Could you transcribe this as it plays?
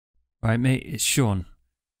Right, mate, it's Shaun.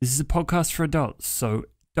 This is a podcast for adults, so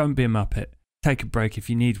don't be a muppet. Take a break if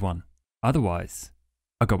you need one. Otherwise,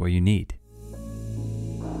 I got what you need.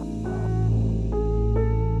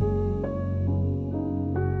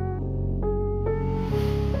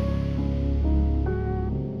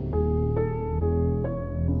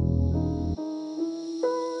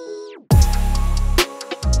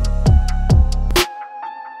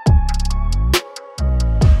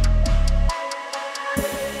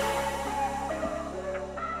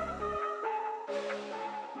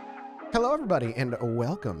 Hello, everybody, and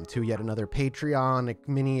welcome to yet another Patreon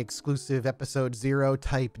mini-exclusive episode 0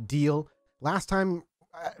 type deal. Last time,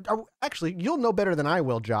 actually, you'll know better than I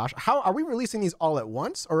will, Josh. How are we releasing these all at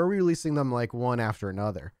once, or are we releasing them like one after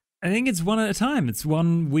another? I think it's one at a time. It's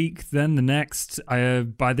 1 week, then the next.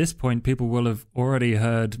 By this point, people will have already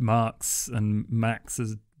heard Mark's and Max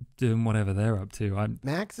is doing whatever they're up to.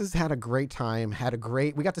 Max has had a great time.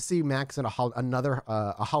 We got to see Max at another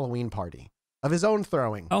Halloween party of his own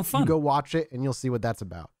throwing. Oh, fun. You go watch it and you'll see what that's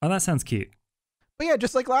about. Oh, that sounds cute. But yeah,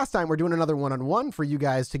 just like last time, we're doing another one-on-one for you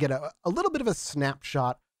guys to get a little bit of a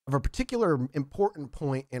snapshot of a particular important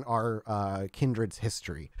point in our kindred's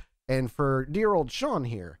history. And for dear old Shaun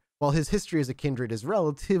here, while his history as a kindred is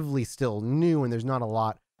relatively still new and there's not a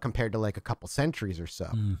lot compared to like a couple centuries or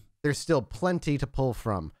so, there's still plenty to pull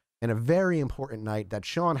from, and a very important night that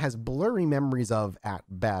Shaun has blurry memories of at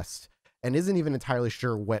best, and isn't even entirely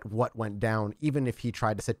sure what went down, even if he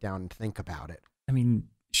tried to sit down and think about it. I mean,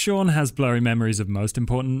 Shaun has blurry memories of most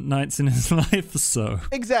important nights in his life, so...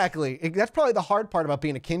 Exactly. That's probably the hard part about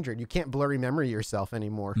being a kindred. You can't blurry memory yourself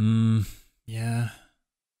anymore. Yeah.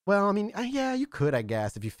 Well, I mean, yeah, you could, I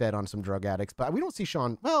guess, if you fed on some drug addicts, but we don't see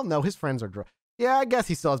Shaun... Well, no, his friends are Yeah, I guess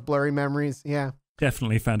he still has blurry memories, yeah.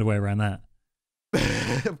 Definitely found a way around that.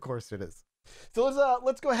 Of course it is. So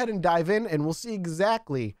let's go ahead and dive in, and we'll see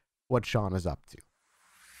exactly what Shaun is up to.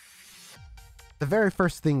 The very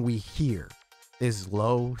first thing we hear is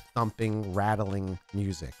low, thumping, rattling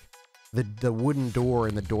music. The wooden door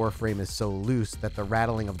in the door frame is so loose that the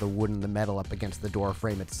rattling of the wood and the metal up against the door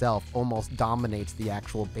frame itself almost dominates the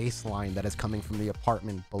actual bass line that is coming from the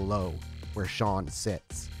apartment below where Shaun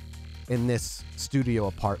sits. In this studio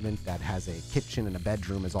apartment that has a kitchen and a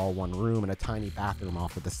bedroom is all one room and a tiny bathroom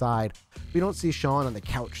off to the side, we don't see Shaun on the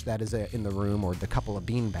couch that is in the room or the couple of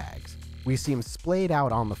beanbags. We see him splayed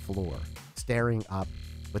out on the floor, staring up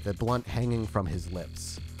with a blunt hanging from his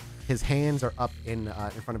lips. His hands are up in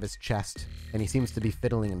front of his chest, and he seems to be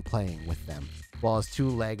fiddling and playing with them, while his two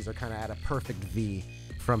legs are kind of at a perfect V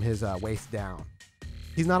from his waist down.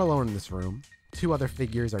 He's not alone in this room. Two other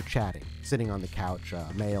figures are chatting, sitting on the couch, a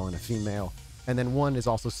male and a female, and then one is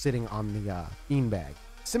also sitting on the beanbag,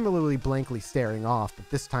 similarly blankly staring off, but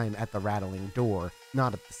this time at the rattling door,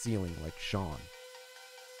 not at the ceiling like Shaun.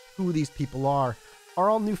 Who these people are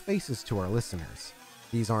all new faces to our listeners.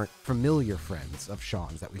 These aren't familiar friends of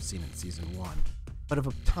Shaun's that we've seen in Season 1, but of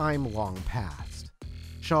a time long past.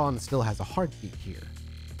 Shaun still has a heartbeat here.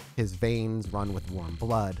 His veins run with warm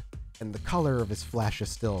blood, and the color of his flesh is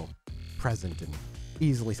still present and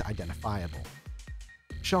easily identifiable.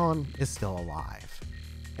 Shaun is still alive,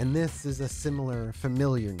 and this is a similar,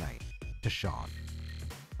 familiar night to Shaun.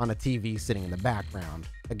 On a TV sitting in the background,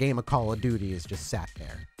 a game of Call of Duty is just sat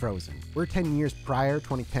there, frozen. We're 10 years prior,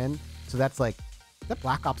 2010, so that's like, is that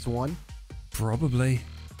Black Ops 1? Probably.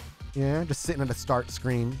 Yeah, just sitting at a start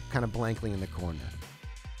screen, kind of blankly in the corner.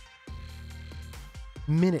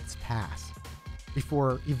 Minutes pass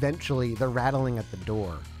before eventually the rattling at the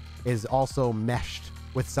door is also meshed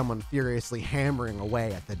with someone furiously hammering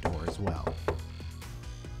away at the door as well.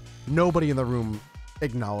 Nobody in the room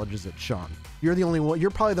acknowledges it, Shaun. You're the only one.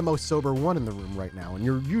 You're probably the most sober one in the room right now, and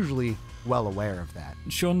you're usually well aware of that.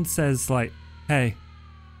 Shaun says, like, hey,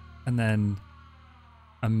 and then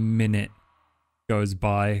a minute goes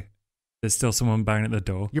by. There's still someone banging at the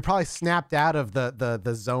door. You're probably snapped out of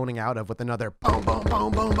the zoning out of with another boom, boom,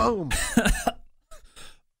 boom, boom, boom.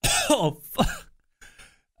 Oh, fuck.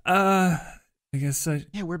 I guess so.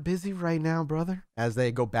 Yeah, we're busy right now, brother. As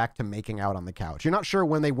they go back to making out on the couch. You're not sure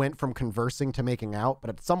when they went from conversing to making out, but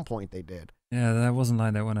at some point they did. Yeah, that wasn't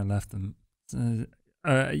like that when I left them.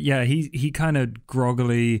 Yeah, he kind of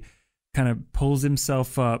groggily kind of pulls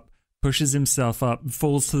himself up, pushes himself up,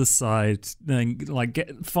 falls to the side, then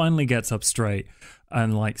like finally gets up straight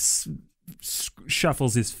and like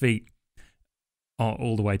shuffles his feet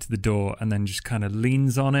all the way to the door, and then just kind of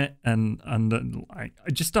leans on it and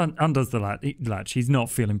just undoes the latch. He's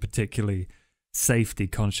not feeling particularly safety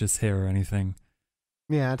conscious here or anything.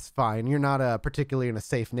 Yeah, it's fine. You're not particularly in a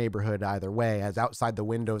safe neighborhood either way, as outside the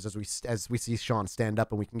windows, as we see Shaun stand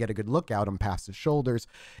up and we can get a good look out him past his shoulders,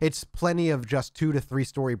 it's plenty of just 2 to 3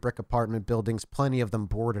 story brick apartment buildings, plenty of them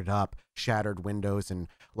boarded up, shattered windows, and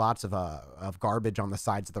lots of garbage on the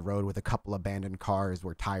sides of the road with a couple abandoned cars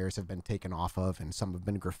where tires have been taken off of and some have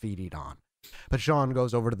been graffitied on. But Shaun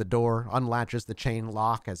goes over to the door, unlatches the chain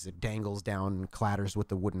lock as it dangles down and clatters with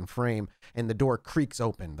the wooden frame, and the door creaks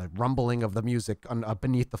open, the rumbling of the music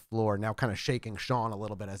beneath the floor now kind of shaking Shaun a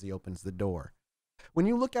little bit as he opens the door. When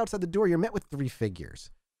you look outside the door, you're met with 3 figures,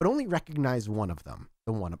 but only recognize one of them,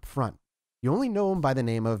 the one up front. You only know him by the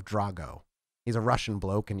name of Drago. He's a Russian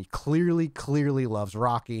bloke, and he clearly loves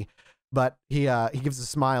Rocky, but he gives a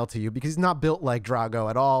smile to you because he's not built like Drago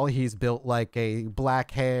at all. He's built like a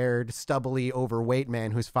black-haired, stubbly, overweight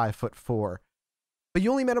man who's 5'4". But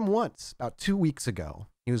you only met him once, about 2 weeks ago.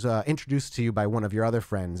 He was introduced to you by one of your other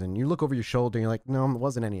friends, and you look over your shoulder and you're like, no, it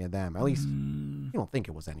wasn't any of them. At least you don't think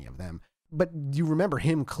it was any of them. But you remember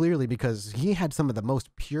him clearly because he had some of the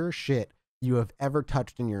most pure shit you have ever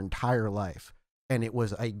touched in your entire life, and it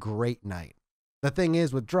was a great night. The thing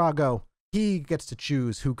is, with Drago, he gets to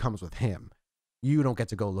choose who comes with him. You don't get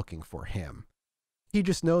to go looking for him. He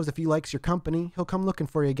just knows if he likes your company, he'll come looking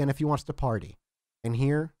for you again if he wants to party. And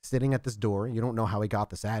here, sitting at this door, you don't know how he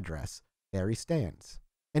got this address, there he stands.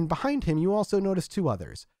 And behind him, you also notice 2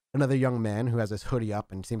 others. Another young man who has his hoodie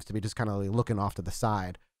up and seems to be just kind of looking off to the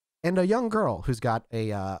side. And a young girl who's got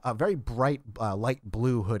a very bright light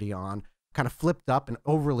blue hoodie on, kind of flipped up and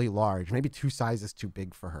overly large, maybe 2 sizes too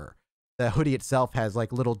big for her. The hoodie itself has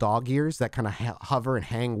like little dog ears that kind of hover and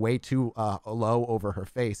hang way too low over her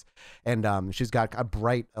face. And she's got a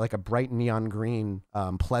bright neon green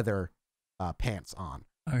pleather pants on.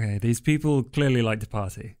 Okay, these people clearly like to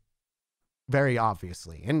party. Very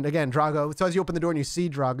obviously. And again, Drago, so as you open the door and you see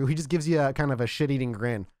Drago, he just gives you a kind of a shit-eating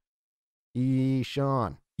grin.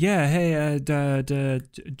 Shaun. Yeah, hey, Drago.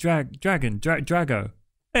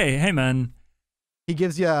 Hey, man. He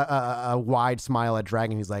gives you a wide smile at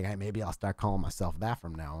Dragon. He's like, hey, maybe I'll start calling myself that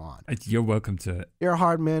from now on. You're welcome to it. You're a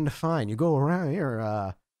hard man to find. You go around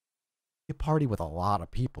here, you party with a lot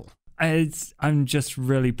of people. I'm just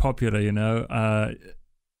really popular, you know.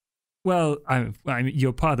 Well,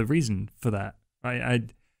 you're part of the reason for that.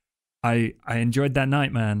 I enjoyed that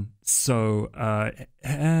night, man. So,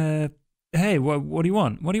 hey, what do you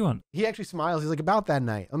want? What do you want? He actually smiles. He's like, about that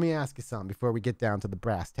night, let me ask you something before we get down to the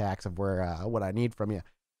brass tacks of where what I need from you.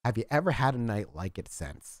 Have you ever had a night like it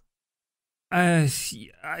since? I've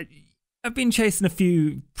been chasing a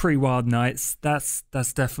few pretty wild nights. That's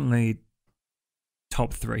definitely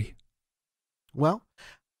top 3. Well,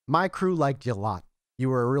 my crew liked you a lot. You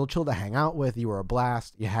were a real chill to hang out with. You were a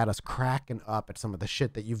blast. You had us cracking up at some of the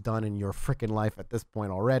shit that you've done in your freaking life at this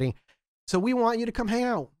point already. So we want you to come hang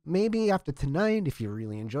out. Maybe after tonight, if you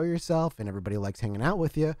really enjoy yourself and everybody likes hanging out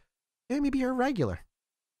with you, maybe you're a regular.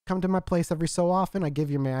 Come to my place every so often. I give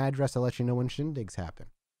you my address. I'll let you know when shindigs happen.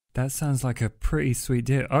 That sounds like a pretty sweet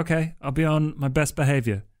deal. Okay, I'll be on my best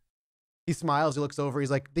behavior. He smiles. He looks over.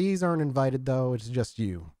 He's like, these aren't invited, though. It's just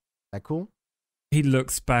you. That cool? He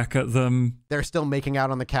looks back at them. They're still making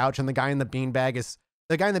out on the couch, and the guy in the beanbag is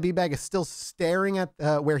still staring at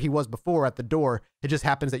where he was before at the door. It just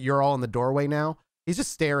happens that you're all in the doorway now. He's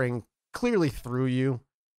just staring clearly through you,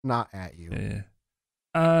 not at you.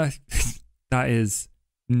 Yeah. That is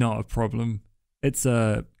not a problem. It's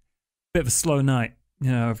a bit of a slow night.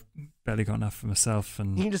 You know, I've barely got enough for myself.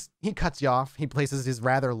 And he cuts you off. He places his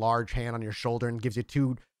rather large hand on your shoulder and gives you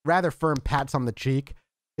 2 rather firm pats on the cheek.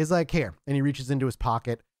 He's like, here. And he reaches into his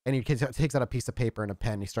pocket and he takes out a piece of paper and a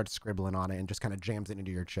pen. He starts scribbling on it and just kind of jams it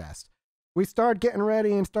into your chest. We start getting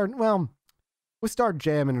ready and we start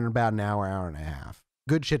jamming in about an hour and a half.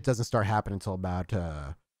 Good shit doesn't start happening until about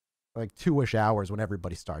like 2-ish hours when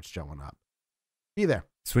everybody starts showing up. Be there.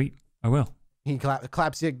 Sweet. I will. He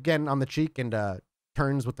claps you again on the cheek and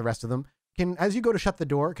turns with the rest of them. As you go to shut the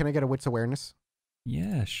door, can I get a wits awareness?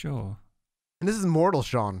 Yeah, sure. And this is mortal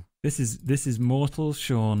Shaun. This is mortal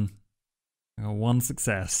Shaun. I got 1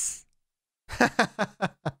 success.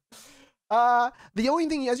 The only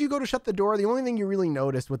thing, as you go to shut the door, the only thing you really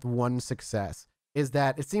notice with 1 success is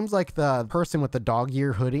that it seems like the person with the dog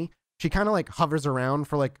ear hoodie, she kind of like hovers around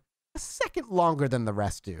for like a second longer than the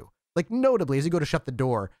rest do. Like notably, as you go to shut the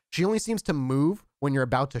door, she only seems to move when you're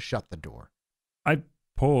about to shut the door. I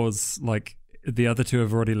pause, like the other 2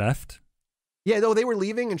 have already left. Yeah, though they were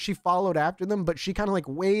leaving and she followed after them, but she kind of like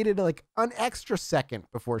waited like an extra second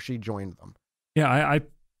before she joined them. Yeah, I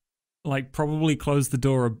like probably closed the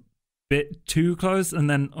door a bit too close, and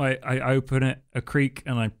then I open it a creak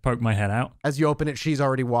and I poke my head out. As you open it, she's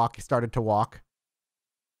already started to walk.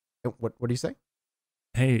 What do you say?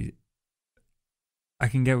 Hey, I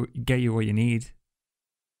can get you what you need.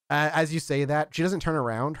 As you say that, she doesn't turn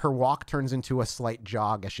around. Her walk turns into a slight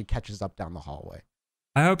jog as she catches up down the hallway.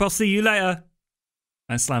 I hope I'll see you later.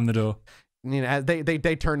 I slam the door. You know, as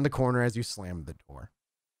they turn the corner as you slam the door.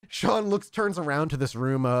 Shaun turns around to this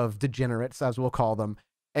room of degenerates, as we'll call them.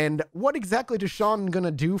 And what exactly is Shaun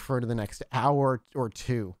gonna do for the next hour or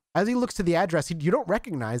two? As he looks to the address, you don't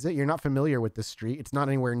recognize it. You're not familiar with the street. It's not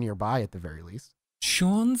anywhere nearby at the very least.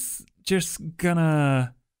 Shaun's just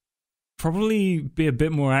gonna probably be a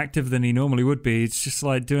bit more active than he normally would be. It's just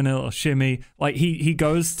like doing a little shimmy. Like he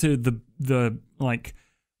goes to the like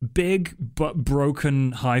big but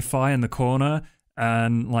broken hi-fi in the corner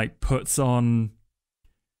and like puts on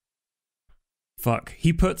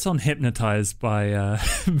he puts on Hypnotize by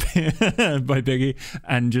by Biggie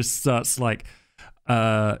and just starts like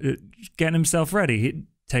getting himself ready. It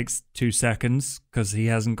takes 2 seconds because he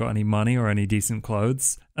hasn't got any money or any decent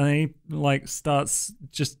clothes, and he like starts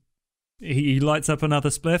just he lights up another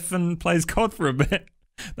spliff and plays COD for a bit.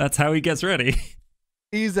 That's how he gets ready.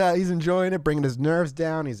 He's enjoying it, bringing his nerves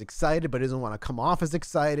down. He's excited, but doesn't want to come off as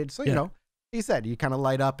excited. So you know, he said you kind of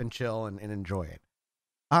light up and chill and enjoy it.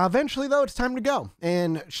 Eventually, though, it's time to go,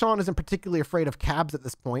 and Shaun isn't particularly afraid of cabs at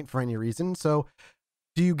this point for any reason. So,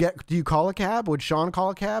 do you call a cab? Would Shaun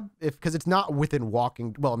call a cab? Because it's not within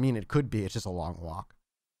walking. Well, I mean, it could be. It's just a long walk.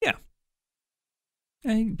 Yeah.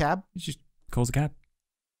 Cab. He just calls a cab.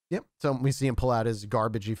 Yep. So we see him pull out his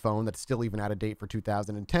garbagey phone that's still even out of date for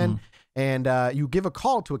 2010, and you give a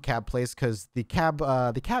call to a cab place because the cab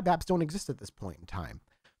apps don't exist at this point in time.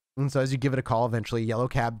 And so as you give it a call, eventually a yellow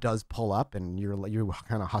cab does pull up, and you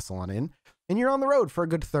kind of hustle on in, and you're on the road for a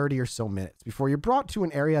good 30 or so minutes before you're brought to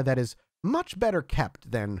an area that is much better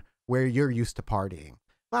kept than where you're used to partying.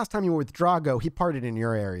 Last time you were with Drago, he partied in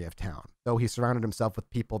your area of town, though he surrounded himself with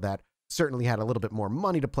people that certainly had a little bit more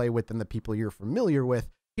money to play with than the people you're familiar with.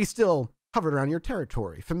 He still hovered around your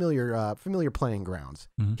territory, familiar playing grounds.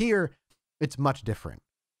 Here, it's much different.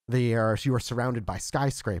 You are surrounded by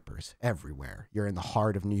skyscrapers everywhere. You're in the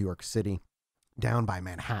heart of New York City, down by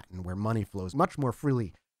Manhattan, where money flows much more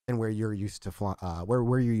freely than where you're used to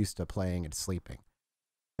where you're used to playing and sleeping.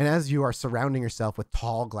 And as you are surrounding yourself with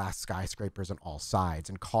tall glass skyscrapers on all sides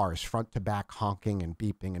and cars front to back honking and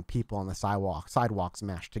beeping and people on the sidewalks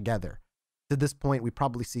mashed together. To this point, we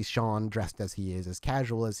probably see Shaun, dressed as he is, as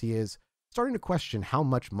casual as he is, starting to question how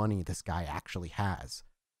much money this guy actually has.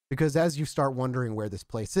 Because as you start wondering where this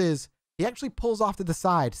place is, he actually pulls off to the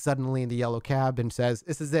side suddenly in the yellow cab and says,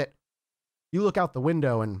 "This is it." You look out the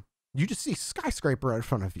window and you just see a skyscraper in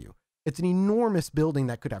front of you. It's an enormous building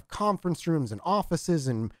that could have conference rooms and offices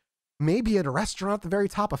and maybe at a restaurant at the very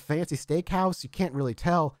top, a fancy steakhouse. You can't really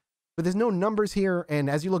tell, but there's no numbers here. And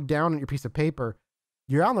as you look down at your piece of paper,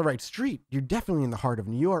 you're on the right street. You're definitely in the heart of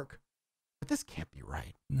New York, but this can't be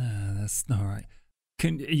right. No, that's not right.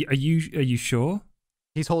 Are you sure?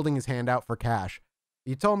 He's holding his hand out for cash.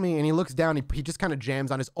 He told me, and he looks down. He just kind of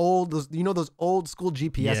jams on his those old school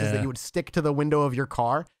GPSs that you would stick to the window of your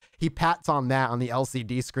car. He pats on that on the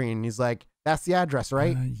LCD screen. And he's like, "That's the address,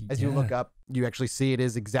 right?" As you look up, you actually see it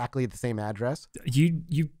is exactly the same address.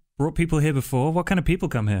 You brought people here before? What kind of people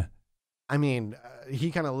come here? I mean,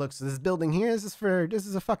 he kind of looks. This building here this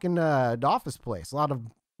is a fucking office place. A lot of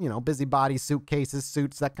busybody suitcases,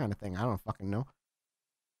 suits, that kind of thing. I don't fucking know.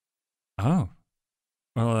 Oh.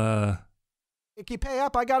 Well, If you pay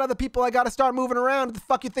up, I got other people I got to start moving around. What the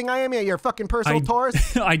fuck you think I am here? You're a fucking personal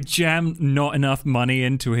tourist? I jammed not enough money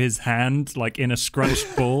into his hand, like in a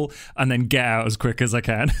scrunched ball, and then get out as quick as I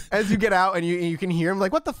can. As you get out and you can hear him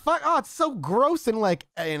like, "What the fuck? Oh, it's so gross." And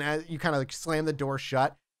as you kind of slam the door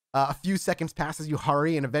shut. A few seconds passes, you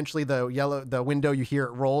hurry, and eventually the window, you hear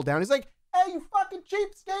it roll down. He's like, "Hey, you fucking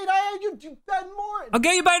cheapskate. You bet more. I'll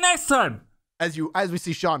get you back next time." As we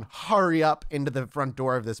see Shaun hurry up into the front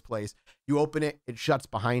door of this place, you open it, it shuts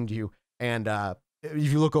behind you, and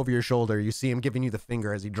if you look over your shoulder, you see him giving you the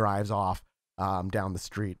finger as he drives off down the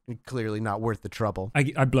street. Clearly not worth the trouble.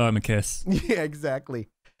 I blow him a kiss. Yeah, exactly.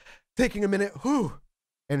 Taking a minute,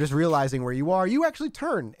 and just realizing where you are, you actually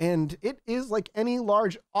turn, and it is like any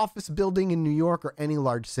large office building in New York or any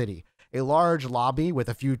large city. A large lobby with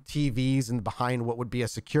a few TVs and behind what would be a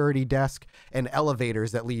security desk and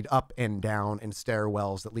elevators that lead up and down and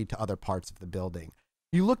stairwells that lead to other parts of the building.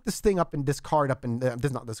 You look this thing up and this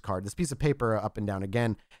piece of paper up and down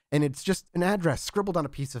again, and it's just an address scribbled on a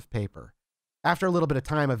piece of paper. After a little bit of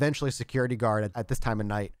time, eventually a security guard at this time of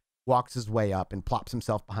night walks his way up and plops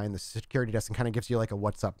himself behind the security desk and kind of gives you like a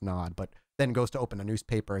 "what's up" nod, but then goes to open a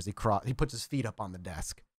newspaper as he puts his feet up on the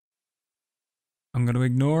desk. I'm going to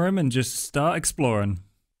ignore him and just start exploring.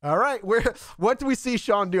 All right, what do we see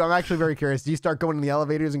Shaun do? I'm actually very curious. Do you start going in the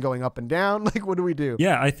elevators and going up and down? Like, what do we do?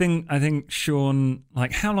 Yeah, I think Shaun,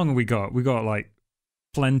 like, how long have we got? We got like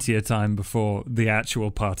plenty of time before the actual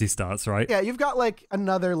party starts, right? Yeah, you've got like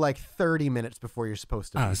another like 30 minutes before you're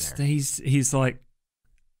supposed to be there. He's like,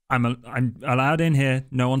 I'm allowed in here.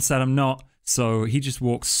 No one said I'm not. So he just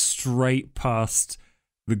walks straight past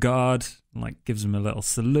the guard, and like gives him a little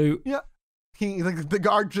salute. Yeah, the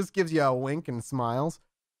guard just gives you a wink and smiles.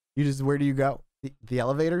 Where do you go? The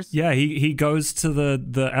elevators? Yeah, he goes to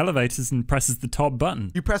the elevators and presses the top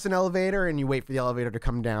button. You press an elevator and you wait for the elevator to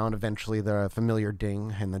come down. Eventually, the familiar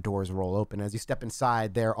ding and the doors roll open. As you step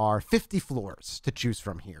inside, there are 50 floors to choose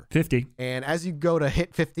from here. 50. And as you go to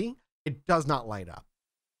hit 50, it does not light up.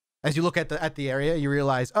 As you look at the area, you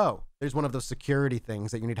realize, oh, there's one of those security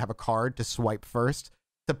things that you need to have a card to swipe first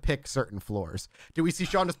to pick certain floors. Do we see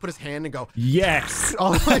Shaun just put his hand and go, yes,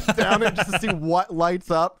 all the way down it just to see what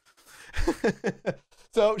lights up?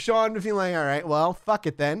 So Shaun feeling like, all right, well, fuck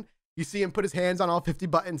it then. You see him put his hands on all 50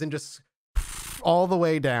 buttons and just all the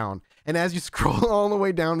way down. And as you scroll all the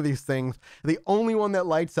way down to these things, the only one that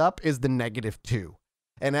lights up is the -2.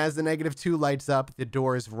 And as the -2 lights up, the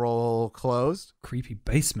doors roll closed. Creepy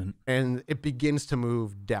basement. And it begins to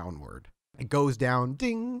move downward. It goes down,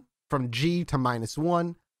 ding, from G to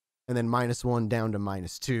 -1, and then -1 down to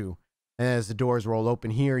 -2. And as the doors roll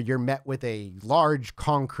open here, you're met with a large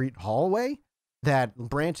concrete hallway that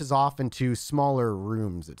branches off into smaller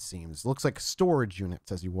rooms, it seems. Looks like storage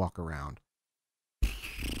units as you walk around.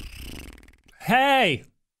 Hey!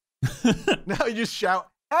 Now you just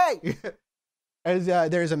shout, hey! As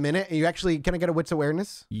there's a minute, and you actually, can I get a wits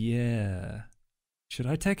awareness? Yeah. Should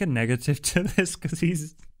I take a negative to this? Because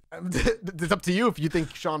he's... It's up to you if you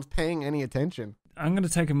think Shaun's paying any attention. I'm going to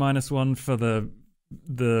take a -1 for the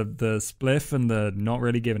spliff and the not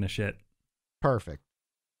really giving a shit. Perfect.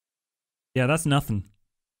 Yeah, that's nothing.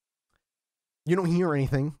 You don't hear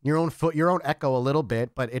anything. Your own echo a little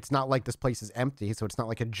bit, but it's not like this place is empty, so it's not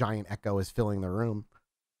like a giant echo is filling the room.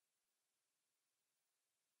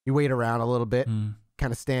 You wait around a little bit,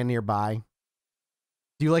 kind of stand nearby.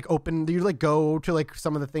 Do you go to like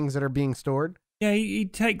some of the things that are being stored? Yeah, he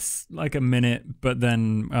takes like a minute, but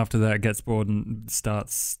then after that gets bored and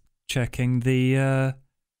starts checking the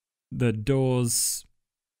doors,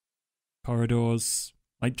 corridors,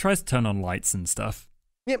 like tries to turn on lights and stuff.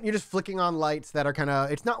 Yep, you're just flicking on lights that are kind of,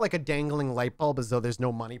 it's not like a dangling light bulb as though there's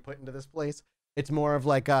no money put into this place. It's more of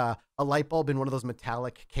like a light bulb in one of those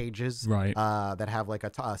metallic cages, right? That have like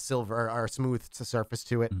a silver or a smooth surface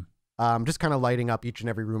to it. Just kind of lighting up each and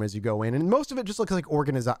every room as you go in. And most of it just looks like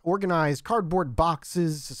organized cardboard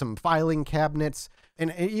boxes, some filing cabinets.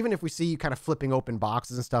 And even if we see you kind of flipping open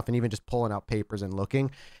boxes and stuff and even just pulling out papers and looking,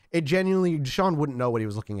 it genuinely, Shaun wouldn't know what he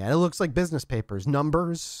was looking at. It looks like business papers,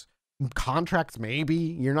 numbers, contracts maybe.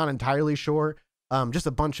 You're not entirely sure. Just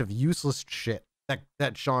a bunch of useless shit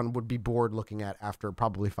that Shaun would be bored looking at after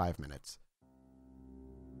probably 5 minutes.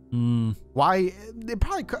 Why?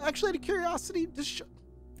 Probably, actually, out of curiosity,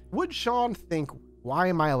 would Shaun think, why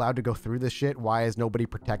am I allowed to go through this shit? Why is nobody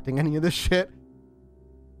protecting any of this shit?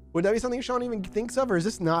 Would that be something Shaun even thinks of, or is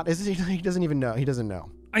this not? He doesn't even know. He doesn't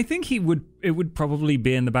know. I think it would probably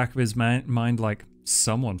be in the back of his mind, like,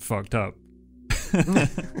 someone fucked up.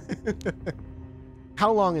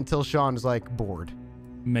 How long until Shaun's like bored?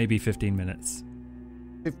 Maybe 15 minutes.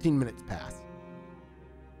 15 minutes pass.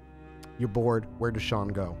 You're bored. Where does Shaun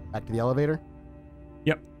go? Back to the elevator?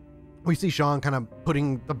 Yep. We see Shaun kind of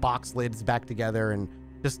putting the box lids back together and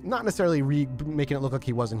just not necessarily making it look like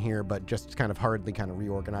he wasn't here, but just kind of hurriedly kind of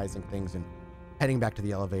reorganizing things and heading back to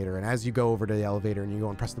the elevator. And as you go over to the elevator and you go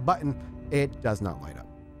and press the button, it does not light up.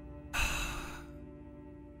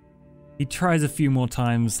 He tries a few more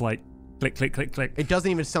times, like click, click, click, click. It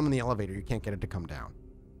doesn't even summon the elevator. You can't get it to come down.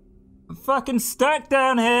 I'm fucking stuck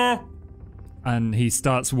down here. And he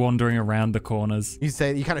starts wandering around the corners. You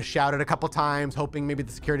kind of shout it a couple times, hoping maybe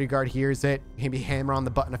the security guard hears it. Maybe hammer on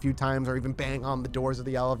the button a few times or even bang on the doors of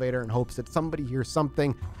the elevator in hopes that somebody hears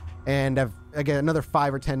something. And again, another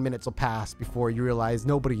 5 or 10 minutes will pass before you realize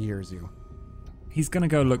nobody hears you. He's going to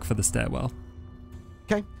go look for the stairwell.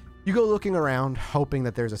 Okay. You go looking around, hoping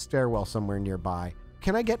that there's a stairwell somewhere nearby.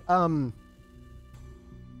 Can I get, No,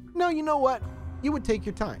 you know what? You would take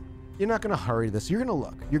your time. You're not going to hurry this. You're going to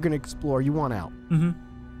look. You're going to explore. You want out. There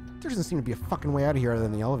doesn't seem to be a fucking way out of here other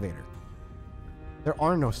than the elevator. There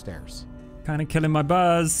are no stairs. Kind of killing my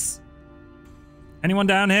buzz. Anyone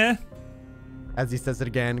down here? As he says it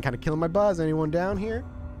again, kind of killing my buzz. Anyone down here?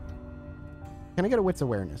 Can I get a wits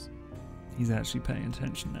awareness? He's actually paying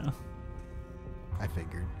attention now. I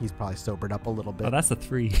figured. He's probably sobered up a little bit. Oh, that's a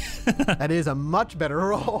 3. That is a much better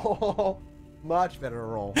roll. Much better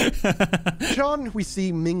roll. Shaun, we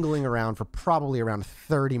see mingling around for probably around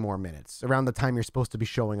 30 more minutes, around the time you're supposed to be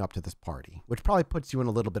showing up to this party, which probably puts you in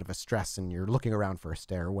a little bit of a stress and you're looking around for a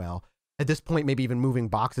stairwell. At this point, maybe even moving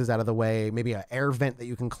boxes out of the way, maybe an air vent that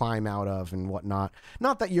you can climb out of and whatnot.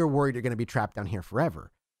 Not that you're worried you're going to be trapped down here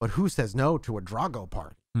forever, but who says no to a Drago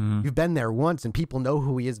party? Mm. You've been there once and people know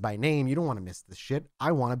who he is by name. You don't want to miss this shit.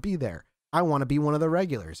 I want to be there. I want to be one of the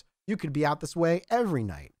regulars. You could be out this way every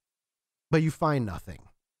night. But you find nothing.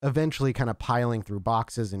 Eventually, kind of piling through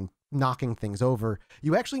boxes and knocking things over,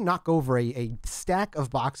 you actually knock over a stack of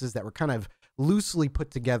boxes that were kind of loosely put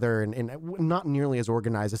together and not nearly as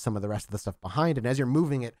organized as some of the rest of the stuff behind. And as you're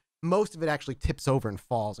moving it, most of it actually tips over and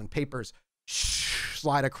falls, and papers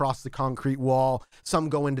slide across the concrete wall. Some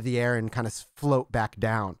go into the air and kind of float back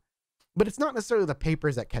down. But it's not necessarily the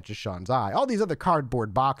papers that catches Shaun's eye. All these other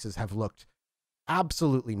cardboard boxes have looked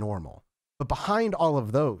absolutely normal. But behind all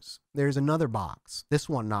of those, there's another box. This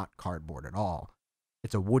one not cardboard at all.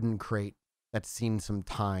 It's a wooden crate that's seen some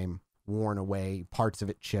time, worn away, parts of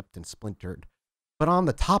it chipped and splintered. But on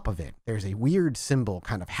the top of it, there's a weird symbol,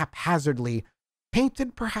 kind of haphazardly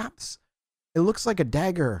painted, perhaps. It looks like a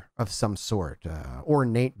dagger of some sort,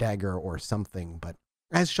 ornate dagger or something. But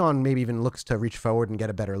as Shaun maybe even looks to reach forward and get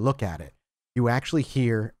a better look at it, you actually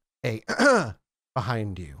hear a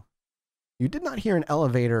behind you. You did not hear an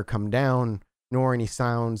elevator come down, nor any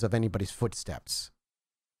sounds of anybody's footsteps.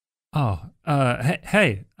 Oh,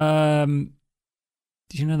 hey, do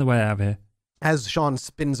you know the way out of here? As Shaun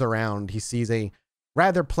spins around, he sees a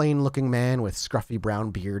rather plain-looking man with scruffy brown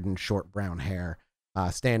beard and short brown hair,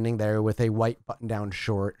 standing there with a white button-down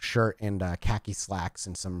shirt and khaki slacks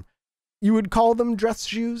and some, you would call them dress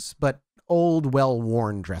shoes, but old,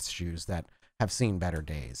 well-worn dress shoes that have seen better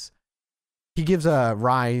days. He gives a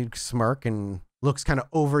wry smirk and looks kind of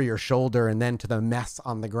over your shoulder and then to the mess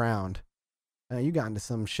on the ground. You got into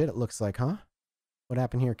some shit, it looks like, huh? What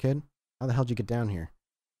happened here, kid? How the hell did you get down here?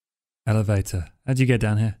 Elevator. How'd you get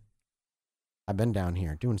down here? I've been down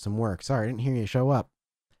here doing some work. Sorry, I didn't hear you show up.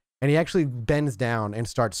 And he actually bends down and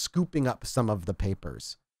starts scooping up some of the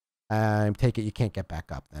papers. Take it you can't get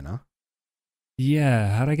back up then, huh?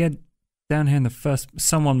 Yeah, how'd I get down here in the first...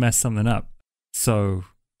 Someone messed something up. So...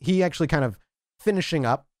 He actually kind of finishing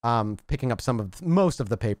up, picking up most of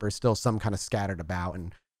the papers, still some kind of scattered about,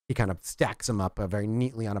 and he kind of stacks them up very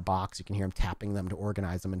neatly on a box. You can hear him tapping them to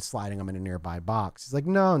organize them and sliding them in a nearby box. He's like,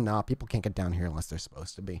 no, people can't get down here unless they're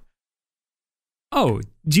supposed to be. Oh,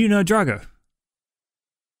 do you know Drago?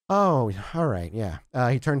 Oh, all right, yeah.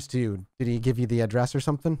 He turns to you. Did he give you the address or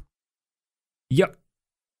something? Yep.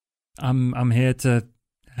 I'm here to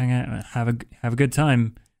hang out, have a good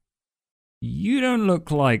time. You don't look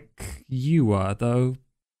like you are, though.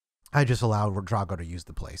 I just allowed Drago to use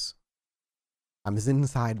the place. I'm his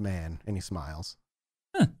inside man, and he smiles.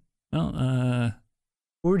 Huh. Well,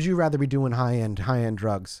 Where would you rather be doing high-end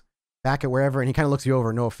drugs? Back at wherever, and he kind of looks you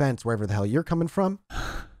over, no offense, wherever the hell you're coming from,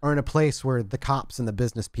 or in a place where the cops and the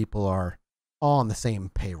business people are all on the same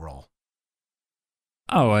payroll?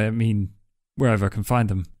 Oh, I mean, wherever I can find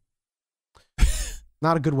them.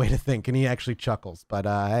 Not a good way to think, and he actually chuckles. But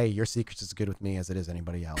hey, your secret's as good with me as it is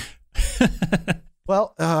anybody else.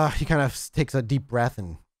 Well, he kind of takes a deep breath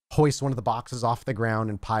and hoists one of the boxes off the ground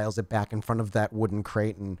and piles it back in front of that wooden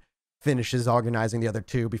crate and finishes organizing the other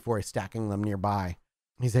two before he's stacking them nearby.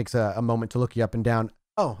 He takes a moment to look you up and down.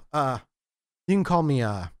 Oh, you can call me,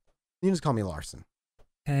 you can just call me Larson.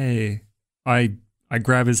 Hey, I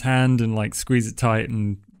grab his hand and like squeeze it tight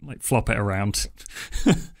and like flop it around.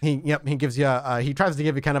 He gives you, he tries to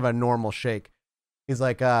give you kind of a normal shake. He's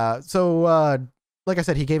like, like I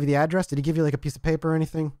said, he gave you the address. Did he give you like a piece of paper or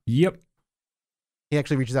anything? Yep. He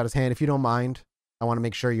actually reaches out his hand. If you don't mind, I want to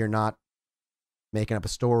make sure you're not making up a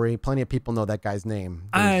story. Plenty of people know that guy's name.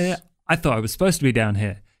 I thought I was supposed to be down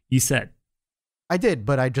here. You said. I did,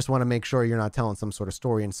 but I just want to make sure you're not telling some sort of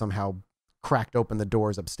story and somehow cracked open the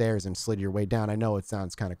doors upstairs and slid your way down. I know it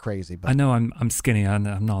sounds kind of crazy, but I know I'm skinny. I'm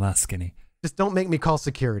not that skinny. Just don't make me call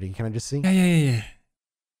security. Can I just see? Yeah.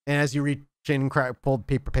 And as you reach in and pull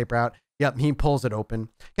paper out, yep, he pulls it open.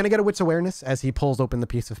 Can I get a wits awareness as he pulls open the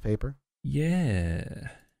piece of paper? Yeah.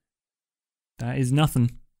 That is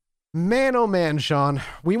nothing. Man, oh man, Shaun.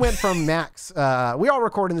 We went from Max. We all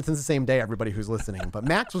recorded this in the same day, everybody who's listening. But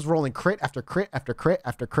Max was rolling crit after crit after crit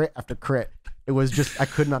after crit after crit. It was just, I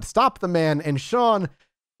could not stop the man. And Shaun,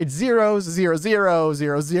 it's 0, 0, 0,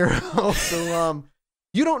 0, 0. So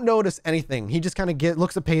you don't notice anything. He just kind of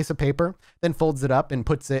looks at a piece of paper, then folds it up and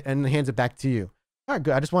puts it and hands it back to you. All right,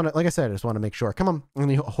 good. I just want to, like I said, I just want to make sure. Come on. And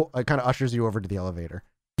he kind of ushers you over to the elevator.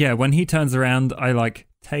 Yeah, when he turns around, I like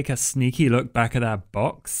take a sneaky look back at that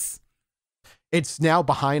box. It's now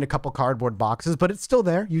behind a couple cardboard boxes, but it's still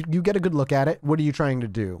there. You get a good look at it. What are you trying to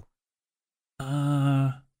do?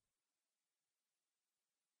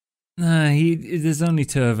 There's only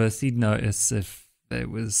two of us. He'd notice if it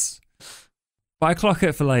was. But I clock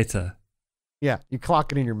it for later. Yeah, you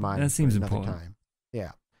clock it in your mind. That seems another important. time.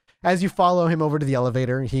 Yeah. As you follow him over to the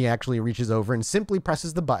elevator, he actually reaches over and simply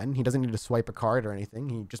presses the button. He doesn't need to swipe a card or anything.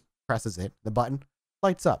 He just presses it. The button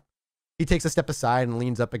lights up. He takes a step aside and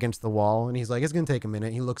leans up against the wall, and he's like, it's going to take a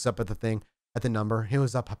minute. He looks up at the thing, at the number. It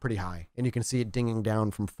was up pretty high, and you can see it dinging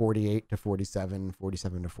down from 48 to 47,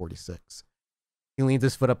 47 to 46. He leans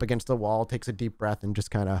his foot up against the wall, takes a deep breath, and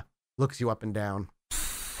just kind of looks you up and down.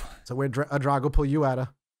 So where'd Drago pull you out of?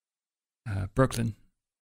 Brooklyn.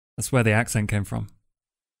 That's where the accent came from.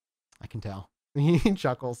 I can tell. He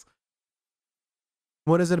chuckles.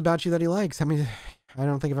 What is it about you that he likes? I mean, I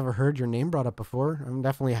don't think I've ever heard your name brought up before. I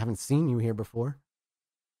definitely haven't seen you here before.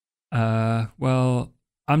 Well,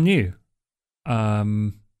 I'm new. That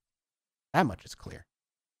much is clear.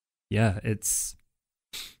 Yeah, it's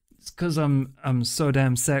because I'm so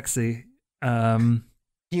damn sexy.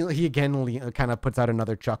 He again kind of puts out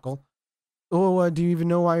another chuckle. Oh, do you even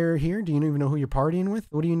know why you're here? Do you even know who you're partying with?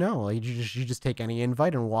 What do you know? Like, you just take any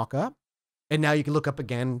invite and walk up? And now you can look up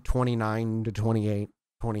again, 29 to 28,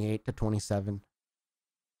 28 to 27.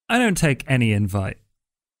 I don't take any invite.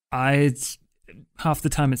 Half the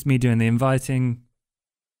time it's me doing the inviting.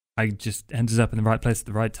 I just ended up in the right place at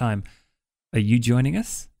the right time. Are you joining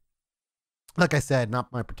us? Like I said,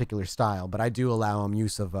 not my particular style, but I do allow him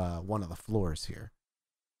use of one of the floors here.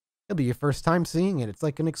 It'll be your first time seeing it. It's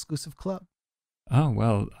like an exclusive club. Oh,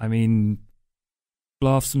 well, I mean,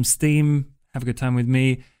 blow off some steam, have a good time with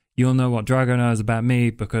me. You'll know what Drago knows about me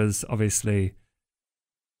because obviously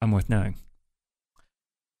I'm worth knowing.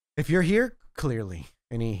 If you're here, clearly.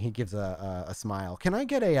 And he gives a smile. Can I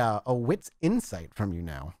get a wit's insight from you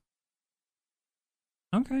now?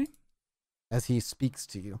 Okay. As he speaks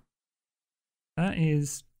to you. That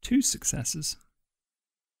is 2 successes.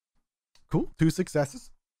 Cool. 2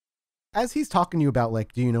 successes. As he's talking to you about,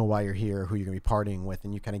 like, do you know why you're here, who you're going to be partying with,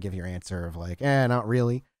 and you kind of give your answer of like, not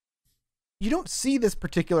really. You don't see this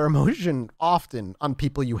particular emotion often on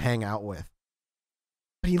people you hang out with.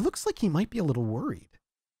 But he looks like he might be a little worried.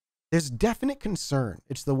 There's definite concern.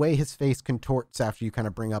 It's the way his face contorts after you kind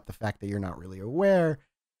of bring up the fact that you're not really aware.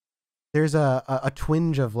 There's a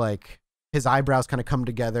twinge of like, his eyebrows kind of come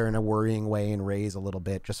together in a worrying way and raise a little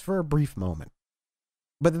bit just for a brief moment.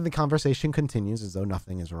 But then the conversation continues as though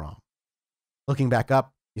nothing is wrong. Looking back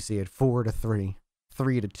up, you see it 4 to 3,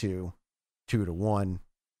 3 to 2, 2 to 1,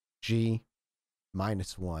 G,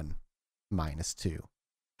 -1, -2.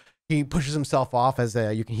 He pushes himself off as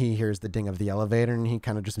he hears the ding of the elevator, and he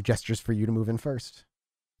kind of just gestures for you to move in first.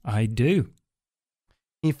 I do.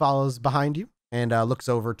 He follows behind you and looks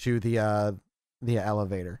over to the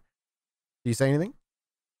elevator. Do you say anything?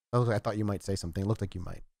 Oh, I thought you might say something. It looked like you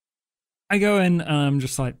might. I go in,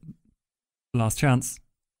 just like, last chance.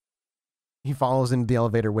 He follows into the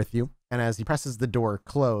elevator with you, and as he presses the door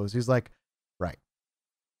close, he's like, right,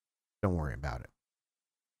 don't worry about it.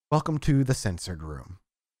 Welcome to the censored room.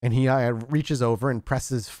 And he reaches over and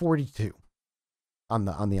presses 42 on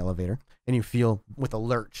the elevator, and you feel, with a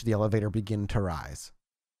lurch, the elevator begin to rise.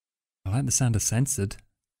 I like the sound of censored.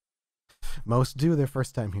 Most do their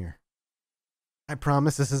first time here. I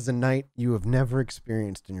promise this is a night you have never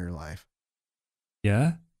experienced in your life.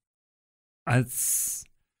 Yeah? It's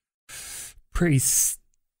pretty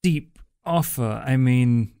steep offer. I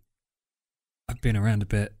mean, I've been around a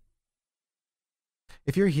bit.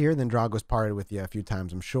 If you're here, then Drago's partied with you a few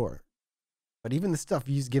times, I'm sure. But even the stuff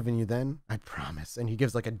he's given you then, I promise. And he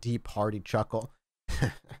gives like a deep, hearty chuckle.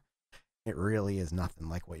 It really is nothing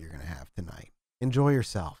like what you're going to have tonight. Enjoy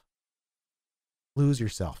yourself. Lose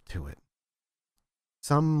yourself to it.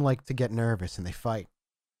 Some like to get nervous and they fight.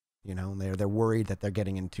 You know, they're worried that they're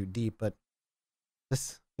getting in too deep, but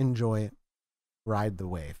just enjoy it. Ride the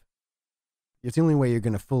wave. It's the only way you're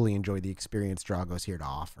going to fully enjoy the experience Drago's here to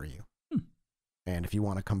offer you. And if you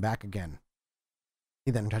want to come back again,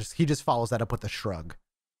 he just follows that up with a shrug.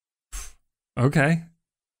 Okay.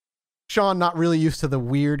 Shaun, not really used to the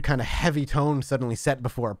weird kind of heavy tone suddenly set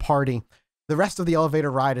before a party. The rest of the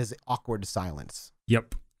elevator ride is awkward silence.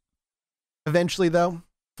 Yep. Eventually, though,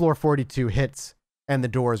 floor 42 hits and the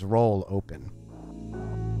doors roll open.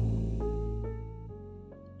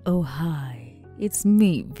 Oh, hi. It's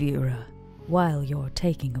me, Vera. While you're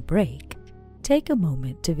taking a break, take a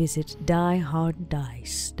moment to visit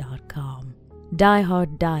dieharddice.com. Die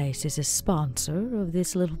Hard Dice is a sponsor of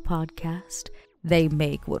this little podcast. They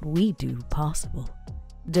make what we do possible.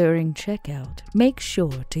 During checkout, make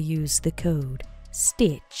sure to use the code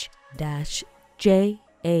STITCH-JAN,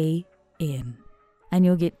 and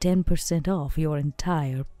you'll get 10% off your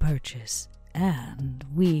entire purchase. And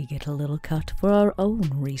we get a little cut for our own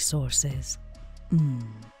resources.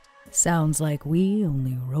 Sounds like we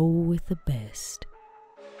only roll with the best.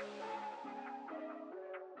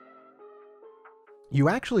 You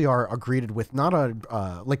actually are greeted with not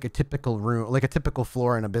like a typical room, like a typical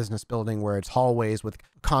floor in a business building where it's hallways with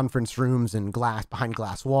conference rooms and behind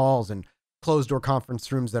glass walls and closed door conference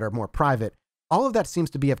rooms that are more private. All of that seems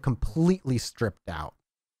to be completely stripped out.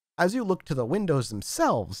 As you look to the windows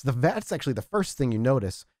themselves, that's actually the first thing you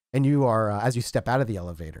notice, and you are, as you step out of the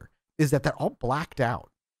elevator, is that they're all blacked out,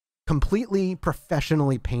 completely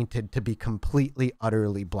professionally painted to be completely,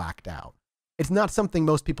 utterly blacked out. It's not something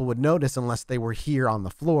most people would notice unless they were here on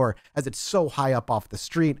the floor, as it's so high up off the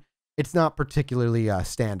street. It's not particularly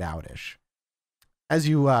standoutish. As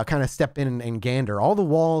you kind of step in and gander, all the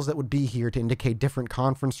walls that would be here to indicate different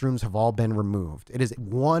conference rooms have all been removed. It is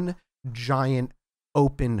one giant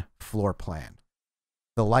open floor plan.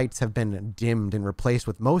 The lights have been dimmed and replaced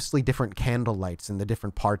with mostly different candle lights in the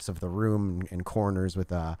different parts of the room and corners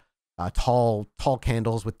with tall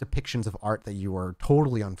candles with depictions of art that you are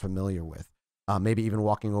totally unfamiliar with. Maybe even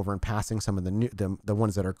walking over and passing some of the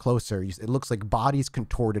ones that are closer, it looks like bodies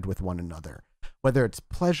contorted with one another. Whether it's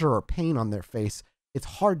pleasure or pain on their face, it's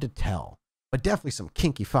hard to tell, but definitely some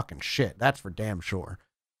kinky fucking shit. That's for damn sure.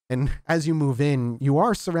 And as you move in, you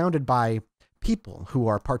are surrounded by people who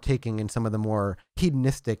are partaking in some of the more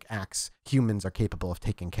hedonistic acts humans are capable of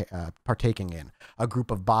partaking in. A group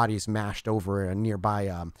of bodies mashed over a nearby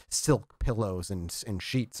silk pillows and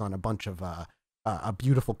sheets on a bunch of a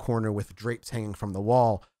beautiful corner with drapes hanging from the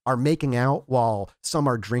wall are making out while some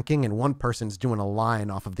are drinking and one person's doing a line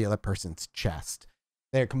off of the other person's chest.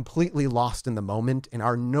 They're completely lost in the moment and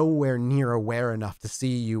are nowhere near aware enough to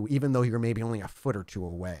see you, even though you're maybe only a foot or two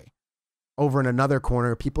away. Over in another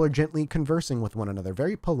corner, people are gently conversing with one another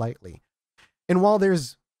very politely. And while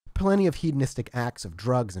there's plenty of hedonistic acts of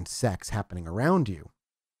drugs and sex happening around you,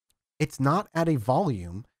 it's not at a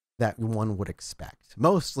volume that one would expect.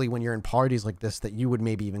 Mostly when you're in parties like this that you would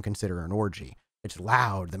maybe even consider an orgy. It's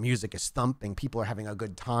loud, the music is thumping, people are having a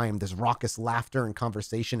good time, there's raucous laughter and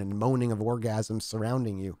conversation and moaning of orgasms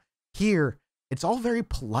surrounding you. Here, it's all very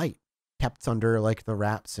polite, kept under like the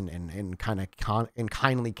wraps and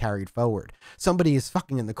kindly carried forward. Somebody is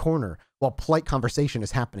fucking in the corner while polite conversation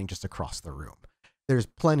is happening just across the room. There's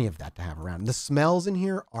plenty of that to have around. The smells in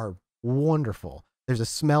here are wonderful. There's a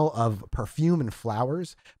smell of perfume and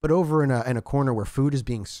flowers, but over in a corner where food is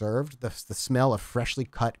being served, the smell of freshly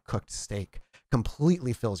cooked steak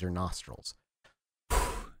completely fills your nostrils.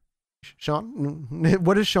 Shaun,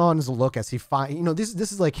 what is Shaun's look as he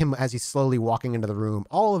this is like him as he's slowly walking into the room.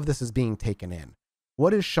 All of this is being taken in.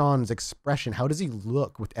 What is Shaun's expression? How does he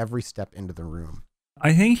look with every step into the room?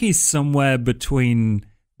 I think he's somewhere between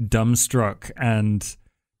dumbstruck and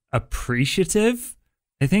appreciative.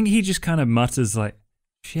 I think he just kind of mutters like,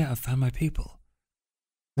 shit, I found my people.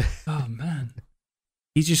 Oh, man.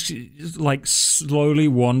 He just like slowly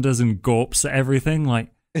wanders and gawps at everything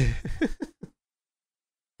like,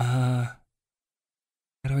 how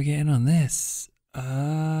do I get in on this?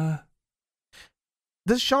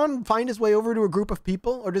 Does Shaun find his way over to a group of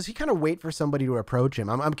people, or does he kind of wait for somebody to approach him?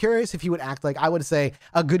 I'm curious if he would act like, I would say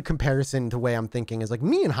a good comparison to the way I'm thinking is like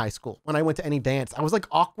me in high school. When I went to any dance, I was like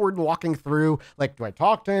awkward walking through, like, do I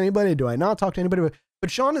talk to anybody? Do I not talk to anybody? But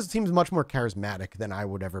Shaun seems much more charismatic than I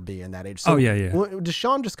would ever be in that age. So yeah. Does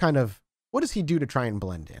Shaun just what does he do to try and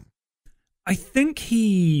blend in? I think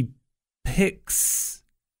he picks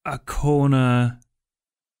a corner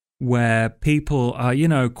where people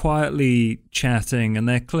are, quietly chatting and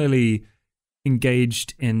they're clearly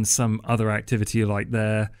engaged in some other activity, like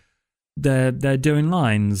they're doing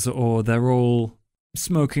lines or they're all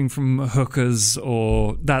smoking from hookers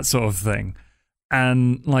or that sort of thing.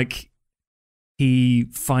 And like he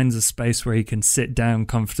finds a space where he can sit down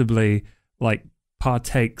comfortably, like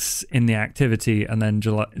partakes in the activity and then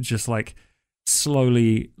just like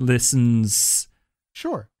slowly listens.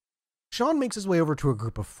 Sure. Shaun makes his way over to a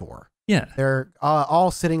group of 4. Yeah. They're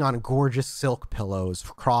all sitting on gorgeous silk pillows,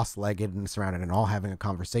 cross-legged and surrounded, and all having a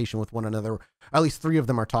conversation with one another. At least 3 of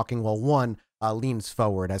them are talking while one leans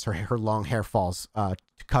forward as her long hair falls to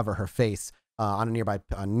cover her face on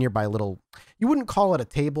a nearby little, you wouldn't call it a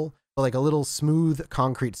table, but like a little smooth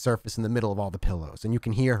concrete surface in the middle of all the pillows. And you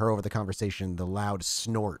can hear her over the conversation, the loud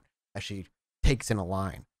snort as she takes in a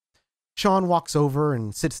line. Shaun walks over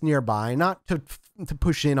and sits nearby, not to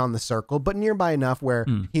push in on the circle, but nearby enough where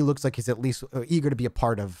he looks like he's at least eager to be a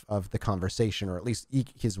part of the conversation, or at least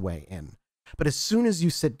eke his way in. But as soon as you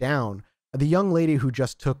sit down, the young lady who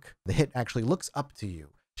just took the hit actually looks up to you.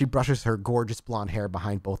 She brushes her gorgeous blonde hair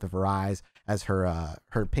behind both of her eyes as her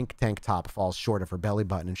pink tank top falls short of her belly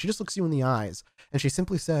button. And she just looks you in the eyes and she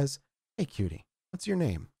simply says, "Hey, cutie, what's your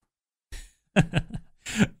name?"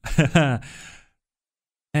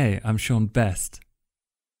 Hey, I'm Shaun Best.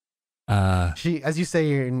 She, as you say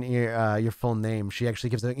your full name, she actually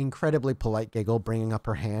gives an incredibly polite giggle, bringing up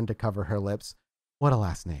her hand to cover her lips. What a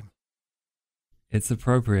last name. It's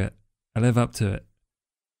appropriate. I live up to it.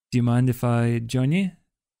 Do you mind if I join you?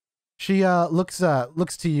 She looks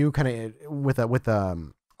to you kind of with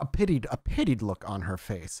a pitied look on her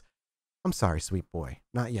face. "I'm sorry, sweet boy,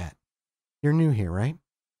 not yet. You're new here, right?"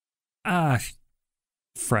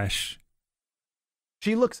 Fresh.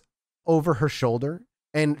 She looks over her shoulder,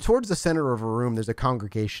 and towards the center of her room, there's a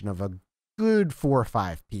congregation of a good 4 or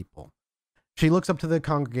 5 people. She looks up to the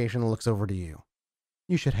congregation and looks over to you.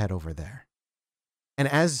 "You should head over there." And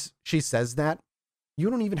as she says that, you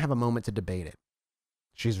don't even have a moment to debate it.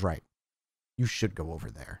 She's right. You should go over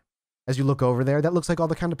there. As you look over there, that looks like all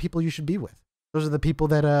the kind of people you should be with. Those are the people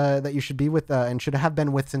that you should be with and should have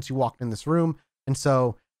been with since you walked in this room. And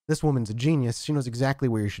so this woman's a genius. She knows exactly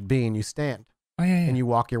where you should be, and you stand. Oh, yeah. And you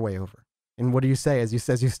walk your way over. And what do you say as you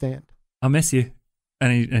stand? "I'll miss you."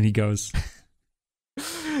 And he goes.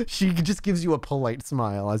 She just gives you a polite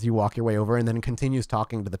smile as you walk your way over and then continues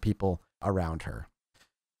talking to the people around her.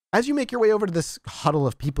 As you make your way over to this huddle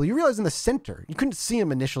of people, you realize in the center, you couldn't see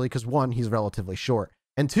him initially because 1, he's relatively short,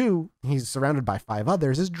 and 2, he's surrounded by 5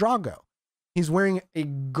 others, is Drago. He's wearing a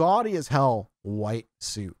gaudy as hell white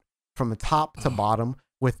suit from the top to bottom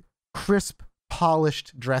with crisp,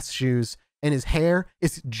 polished dress shoes, and his hair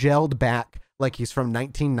is gelled back like he's from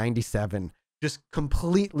 1997, just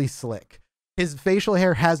completely slick. His facial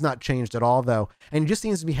hair has not changed at all, though, and he just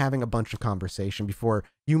seems to be having a bunch of conversation before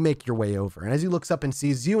you make your way over. And as he looks up and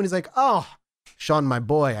sees you, and he's like, "Oh, Shaun, my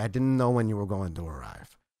boy, I didn't know when you were going to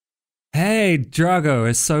arrive." "Hey, Drago,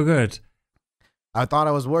 it's so good. "I thought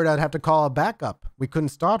I was worried I'd have to call a backup. We couldn't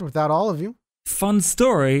start without all of you." Fun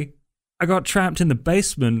story. I got trapped in the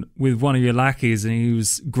basement with one of your lackeys, and he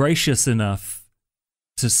was gracious enough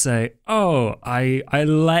to say, "Oh, I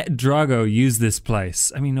let Drago use this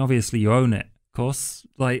place. I mean, obviously you own it, of course.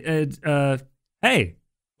 Like, hey,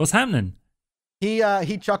 what's happening?" He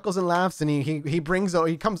chuckles and laughs, and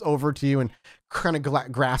he comes over to you and kind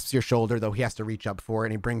of grasps your shoulder, though he has to reach up for it,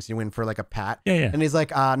 and he brings you in for like a pat. Yeah. And he's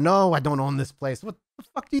like, "No, I don't own this place. What the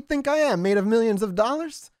fuck do you think I am? Made of millions of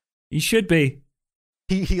dollars?" You should be.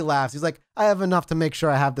 He laughs. He's like, "I have enough to make sure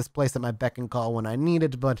I have this place at my beck and call when I need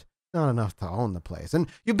it, but not enough to own the place. And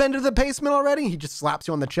you've been to the basement already?" He just slaps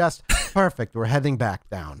you on the chest. "Perfect. We're heading back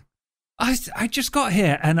down." I just got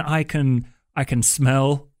here, and I can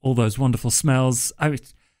smell all those wonderful smells.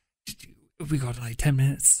 We got like 10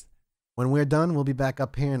 minutes. "When we're done, we'll be back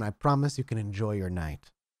up here, and I promise you can enjoy your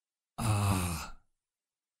night."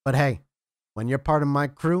 But hey, when you're part of my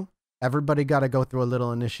crew, everybody got to go through a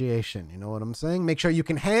little initiation. You know what I'm saying? Make sure you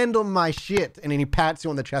can handle my shit. And then he pats you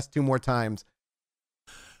on the chest 2 more times.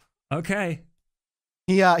 Okay.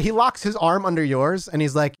 He locks his arm under yours, and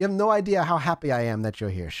he's like, "You have no idea how happy I am that you're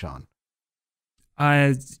here, Shaun."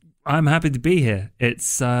 I'm happy to be here.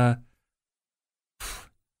 It's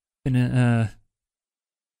been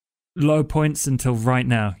low points until right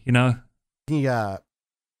now, you know? He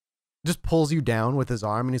just pulls you down with his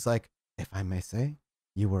arm, and he's like, "If I may say,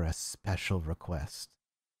 you were a special request."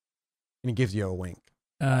 And he gives you a wink.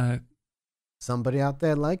 "Somebody out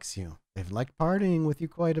there likes you. They've liked partying with you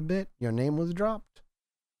quite a bit. Your name was dropped.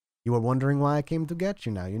 You were wondering why I came to get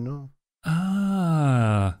you. Now you know."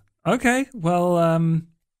 Okay. Well,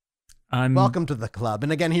 I'm welcome to the club.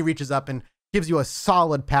 And again, he reaches up and gives you a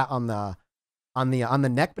solid pat on the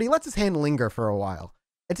neck, but he lets his hand linger for a while.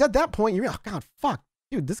 It's at that point you realize, "Oh God, fuck,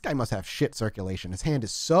 dude, this guy must have shit circulation. His hand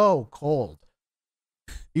is so cold."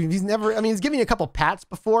 He's giving you a couple pats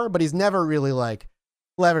before, but he's never really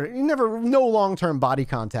no long-term body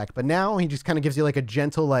contact. But now he just kind of gives you like a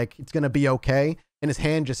gentle, like, it's going to be okay. And his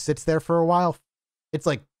hand just sits there for a while. It's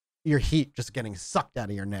like your heat just getting sucked out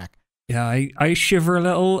of your neck. Yeah, I shiver a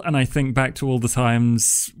little, and I think back to all the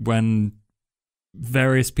times when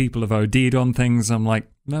various people have OD'd on things. I'm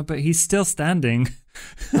like, no, but he's still standing.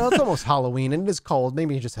 Well, it's almost Halloween, and it is cold.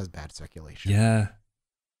 Maybe he just has bad circulation. Yeah.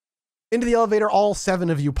 Into the elevator, all 7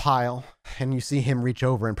 of you pile, and you see him reach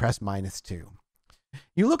over and press -2.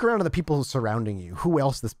 You look around at the people surrounding you, who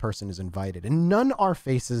else this person is invited, and none are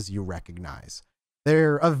faces you recognize.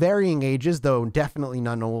 They're of varying ages, though definitely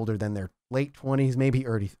none older than their late 20s, maybe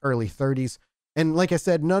early 30s. And like I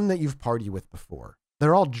said, none that you've partied with before.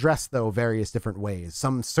 They're all dressed, though, various different ways.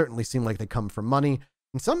 Some certainly seem like they come from money,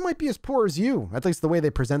 and some might be as poor as you, at least the way they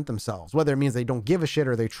present themselves. Whether it means they don't give a shit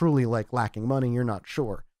or they truly like lacking money, you're not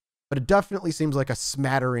sure. But it definitely seems like a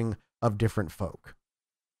smattering of different folk.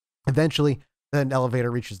 Eventually, the elevator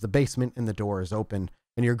reaches the basement and the door is open,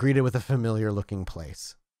 and you're greeted with a familiar-looking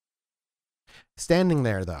place. Standing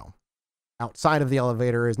there, though, outside of the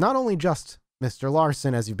elevator is not only just Mr.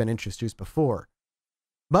 Larson, as you've been introduced before,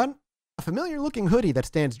 but a familiar-looking hoodie that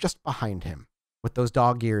stands just behind him, with those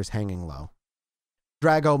dog ears hanging low.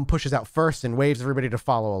 Drago pushes out first and waves everybody to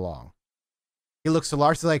follow along. He looks to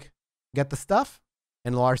Larson like, "Get the stuff?"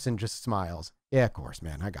 And Larson just smiles. "Yeah, of course,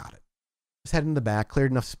 man, I got it." Just head in the back,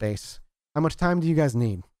 cleared enough space. "How much time do you guys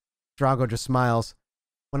need?" Drago just smiles.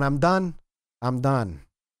 "When I'm done, I'm done.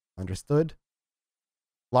 Understood?"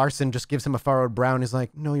 Larson just gives him a furrowed brow and is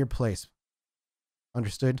like, "Know your place.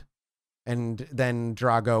 Understood?" And then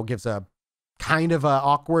Drago gives a kind of a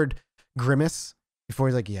awkward grimace before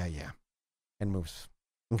he's like, yeah, and moves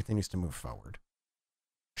and continues to move forward.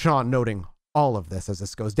 Shaun noting all of this as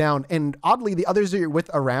this goes down, and oddly, the others that you're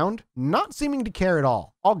with around not seeming to care at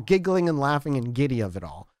all giggling and laughing and giddy of it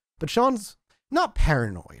all. But Shaun's not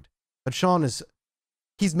paranoid, but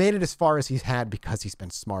he's made it as far as he's had because he's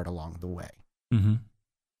been smart along the way. Mm-hmm.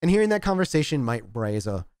 And hearing that conversation might raise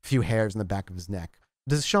a few hairs in the back of his neck.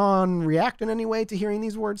 Does Shaun react in any way to hearing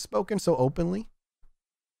these words spoken so openly?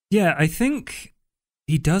 Yeah, I think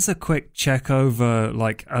he does a quick check over,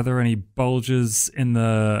 like, are there any bulges in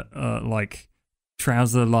the,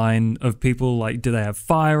 trouser line of people? Like, do they have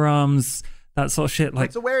firearms? That sort of shit. Like,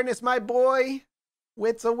 Wits awareness, my boy.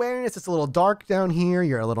 Wits awareness. It's a little dark down here.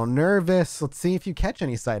 You're a little nervous. Let's see if you catch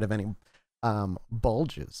any sight of any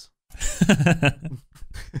bulges.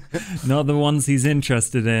 Not the ones he's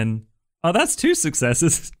interested in. Oh, that's 2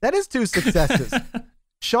 successes. That is 2 successes.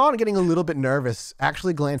 Shaun, getting a little bit nervous,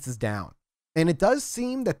 actually glances down. And it does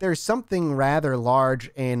seem that there's something rather large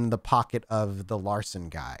in the pocket of the Larson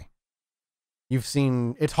guy.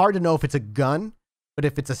 It's hard to know if it's a gun, but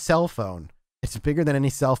if it's a cell phone, it's bigger than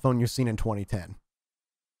any cell phone you've seen in 2010.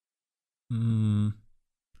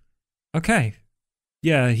 Okay.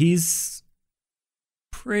 Yeah, he's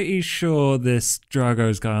pretty sure this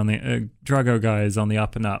Drago guy is on the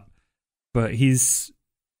up and up. But you've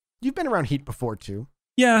been around heat before too.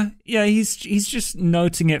 Yeah, he's just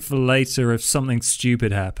noting it for later if something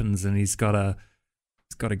stupid happens and he's gotta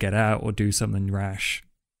get out or do something rash.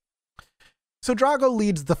 So Drago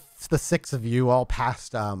leads the 6 of you all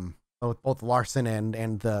past both Larson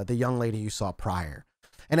and the young lady you saw prior.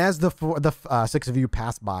 And as the 6 of you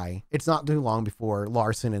pass by, it's not too long before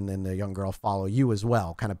Larson and then the young girl follow you as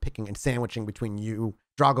well, kind of picking and sandwiching between you,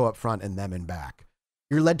 Drago up front, and them in back.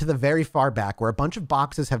 You're led to the very far back where a bunch of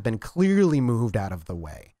boxes have been clearly moved out of the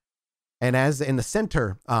way. And as in the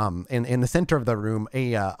center, in the center of the room,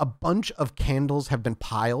 a bunch of candles have been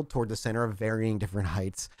piled toward the center of varying different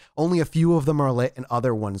heights. Only a few of them are lit and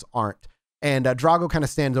other ones aren't. And Drago kind of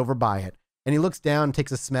stands over by it. And he looks down and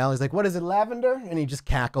takes a smell. He's like, "What is it, lavender?" And he just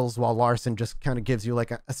cackles while Larson just kind of gives you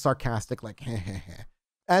like a sarcastic, like, heh, heh, heh.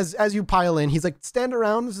 As you pile in, he's like, "Stand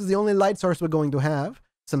around. This is the only light source we're going to have.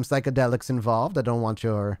 Some psychedelics involved. I don't want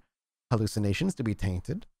your hallucinations to be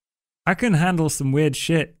tainted." I can handle some weird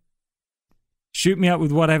shit. Shoot me up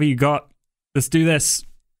with whatever you got. Let's do this.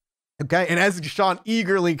 Okay, and as Shaun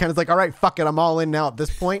eagerly kind of like, "All right, fuck it, I'm all in now at this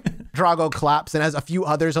point," Drago claps, and as a few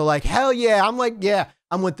others are like, "Hell yeah," I'm like, "Yeah,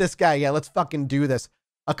 I'm with this guy. Yeah, let's fucking do this."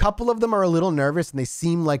 A couple of them are a little nervous, and they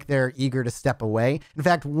seem like they're eager to step away. In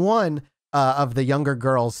fact, one of the younger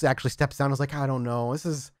girls actually steps down and is like, "I don't know, I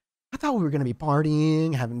thought we were going to be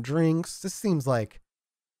partying, having drinks. This is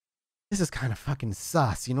kind of fucking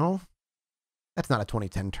sus, you know?" That's not a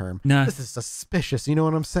 2010 term. No. This is suspicious, you know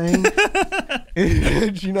what I'm saying?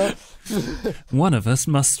 You know? One of us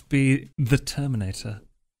must be the Terminator.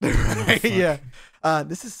 Yeah.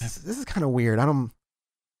 This is kind of weird. I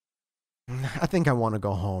think I want to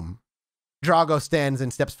go home. Drago stands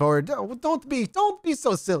and steps forward. Don't be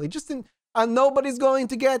so silly. Nobody's going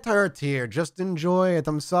to get hurt here. Just enjoy it.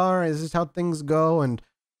 I'm sorry. This is how things go. And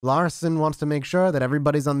Larson wants to make sure that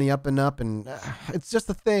everybody's on the up and up. And it's just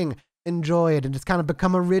a thing. Enjoy it. And it's kind of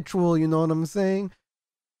become a ritual. You know what I'm saying?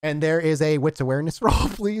 And there is a wits awareness roll,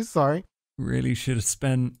 please. Sorry. Really should have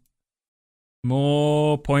spent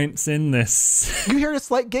more points in this. You hear a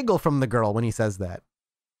slight giggle from the girl when he says that.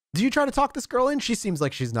 Do you try to talk this girl in? She seems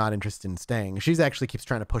like she's not interested in staying. She's actually keeps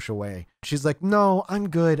trying to push away. She's like, "No, I'm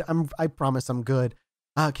good. I promise I'm good.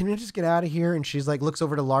 Can we just get out of here?" And she's like, looks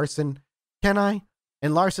over to Larson. "Can I?"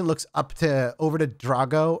 And Larson looks over to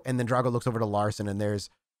Drago, and then Drago looks over to Larson, and there's,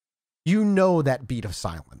 that beat of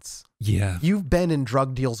silence. Yeah. You've been in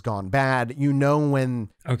drug deals gone bad. You know when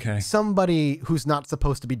somebody who's not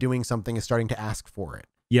supposed to be doing something is starting to ask for it.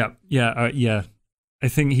 Yeah. Yeah. I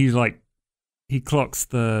think he clocks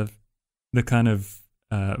the kind of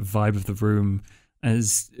vibe of the room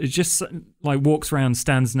as it just like walks around,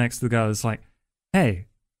 stands next to the girl. It's like, hey,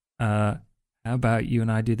 how about you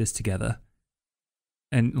and I do this together?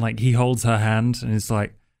 And like he holds her hand and is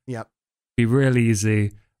like, yep, be real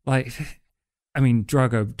easy. Like, I mean,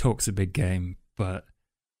 Drago talks a big game, but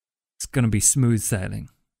it's going to be smooth sailing.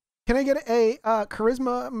 Can I get a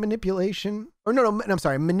charisma manipulation? Or no, I'm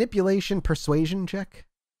sorry, manipulation persuasion check?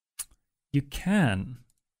 You can.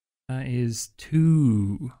 That is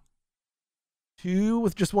 2. 2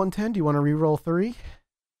 with just 110. Do you want to re-roll 3?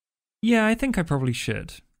 Yeah, I think I probably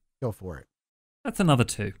should. Go for it. That's another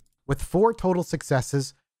 2. With 4 total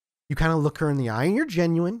successes, you kind of look her in the eye and you're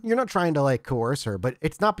genuine. You're not trying to like coerce her, but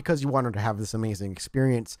it's not because you want her to have this amazing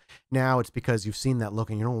experience. Now it's because you've seen that look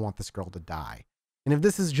and you don't want this girl to die. And if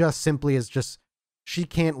this is just simply as just, she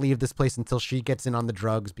can't leave this place until she gets in on the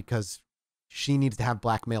drugs because she needs to have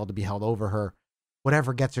blackmail to be held over her,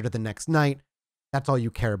 whatever gets her to the next night, that's all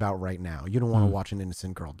you care about right now. You don't want to watch an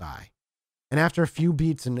innocent girl die. And after a few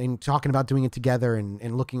beats and talking about doing it together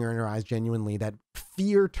and looking her in her eyes genuinely, that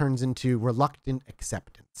fear turns into reluctant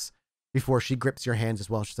acceptance before she grips your hands as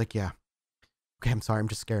well. She's like, yeah, okay, I'm sorry. I'm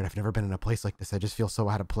just scared. I've never been in a place like this. I just feel so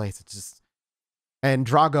out of place. It's just... And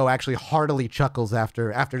Drago actually heartily chuckles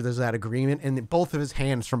after there's that agreement, and both of his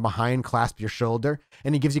hands from behind clasp your shoulder,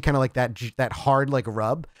 and he gives you kind of like that hard like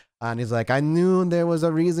rub, and he's like, I knew there was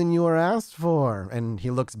a reason you were asked for. And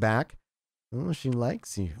he looks back. Oh, she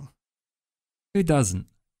likes you. Who doesn't?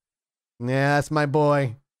 Yeah, that's my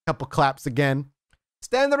boy. Couple claps again.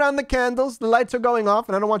 Stand around the candles. The lights are going off,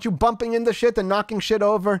 and I don't want you bumping into shit and knocking shit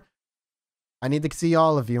over. I need to see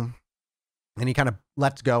all of you. And he kind of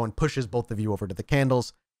lets go and pushes both of you over to the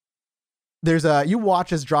candles. You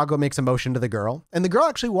watch as Drago makes a motion to the girl, and the girl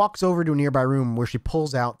actually walks over to a nearby room where she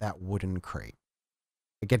pulls out that wooden crate.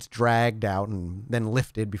 It gets dragged out and then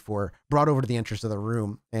lifted before brought over to the entrance of the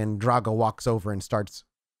room, and Drago walks over and starts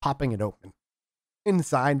popping it open.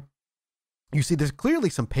 Inside, you see there's clearly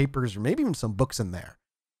some papers or maybe even some books in there,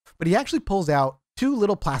 but he actually pulls out 2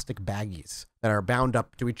 little plastic baggies that are bound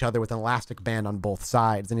up to each other with an elastic band on both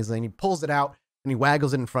sides. And he pulls it out and he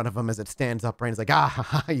waggles it in front of him as it stands upright. He's like,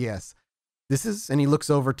 yes, this is, and he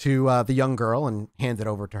looks over to the young girl and hands it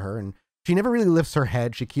over to her. And she never really lifts her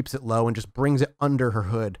head. She keeps it low and just brings it under her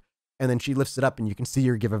hood. And then she lifts it up and you can see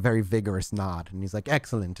her give a very vigorous nod. And he's like,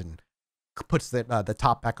 excellent. And puts the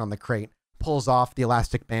top back on the crate, pulls off the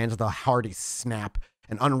elastic bands with a hearty snap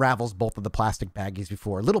and unravels both of the plastic baggies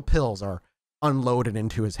before little pills are unloaded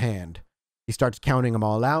into his hand. He starts counting them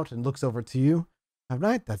all out and looks over to you. All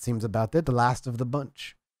right, that seems about it, the last of the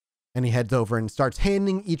bunch. And he heads over and starts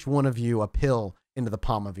handing each one of you a pill into the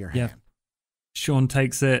palm of your hand. Shaun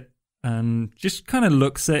takes it and just kind of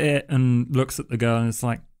looks at it and looks at the girl and it's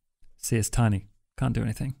like, see, it's tiny, can't do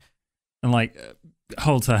anything. And like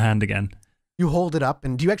holds her hand again. You hold it up,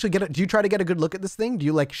 and do you try to get a good look at this thing? Do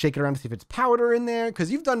you like shake it around to see if it's powder in there?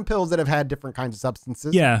 Because you've done pills that have had different kinds of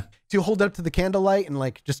substances. Yeah. Do you hold it up to the candlelight and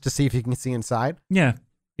like just to see if you can see inside? Yeah.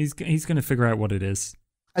 He's going to figure out what it is.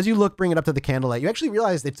 As you bring it up to the candlelight, you actually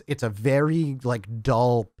realize it's a very like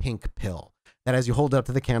dull pink pill that as you hold it up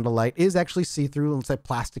to the candlelight is actually see-through. It's like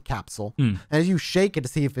plastic capsule. And as you shake it to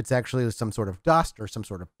see if it's actually some sort of dust or some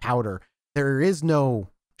sort of powder, there is no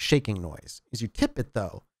shaking noise. As you tip it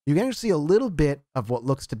though, you can actually see a little bit of what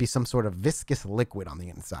looks to be some sort of viscous liquid on the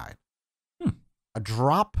inside. A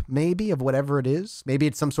drop, maybe, of whatever it is. Maybe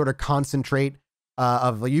it's some sort of concentrate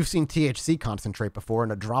you've seen THC concentrate before,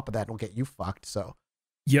 and a drop of that will get you fucked, so.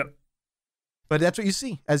 Yep. But that's what you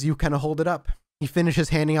see as you kind of hold it up. He finishes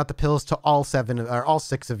handing out the pills to all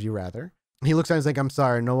 6 of you, rather. He looks at it and he's like, I'm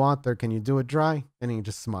sorry, no water. Can you do it dry? And he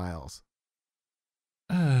just smiles.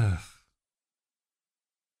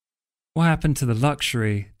 What happened to the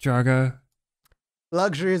luxury, Drago?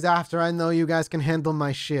 Luxury is after I know you guys can handle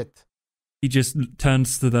my shit. He just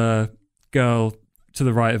turns to the girl to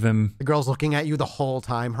the right of him. The girl's looking at you the whole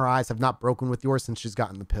time. Her eyes have not broken with yours since she's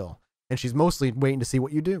gotten the pill. And she's mostly waiting to see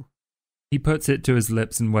what you do. He puts it to his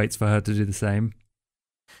lips and waits for her to do the same.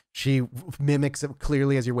 She mimics it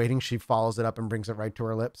clearly as you're waiting. She follows it up and brings it right to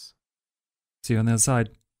her lips. See you on the other side.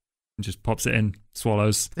 And just pops it in,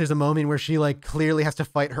 swallows. There's a moment where she like clearly has to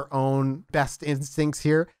fight her own best instincts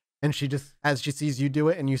here. And she just, as she sees you do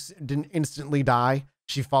it and you didn't instantly die,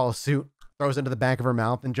 she follows suit, throws it into the back of her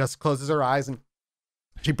mouth and just closes her eyes and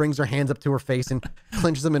She brings her hands up to her face and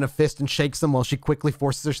clenches them in a fist and shakes them while she quickly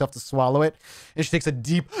forces herself to swallow it. And she takes a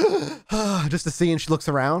deep just to see, and she looks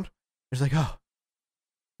around. She's like, oh,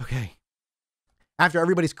 okay. After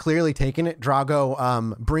everybody's clearly taken it,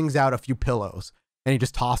 Drago brings out a few pillows and he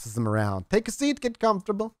just tosses them around. Take a seat, get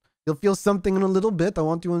comfortable. You'll feel something in a little bit. I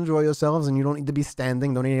want you to enjoy yourselves, and you don't need to be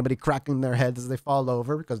standing. Don't need anybody cracking their heads as they fall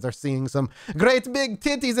over because they're seeing some great big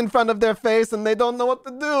titties in front of their face and they don't know what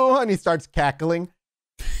to do. And he starts cackling.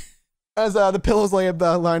 As the pillows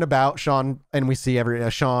line about, Shaun, and we see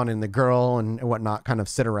Shaun and the girl and whatnot kind of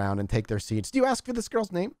sit around and take their seats. Do you ask for this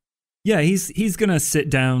girl's name? Yeah, he's gonna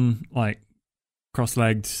sit down like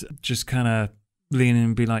cross-legged, just kind of lean in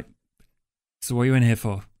and be like, so what are you in here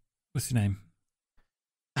for? What's your name?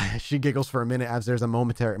 She giggles for a minute as there's a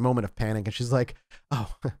moment of panic, and she's like,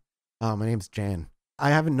 oh, my name's Jan. I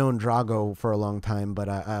haven't known Drago for a long time, but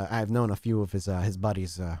I've known a few of his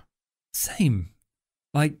buddies. Same.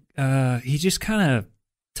 Like, he just kind of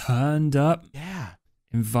turned up. Yeah.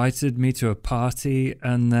 Invited me to a party,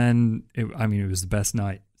 and then, it was the best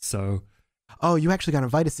night, so... Oh, you actually got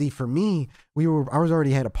invited. See, for me, I was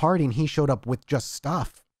already at a party, and he showed up with just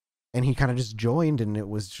stuff, and he kind of just joined, and it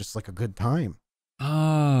was just like a good time.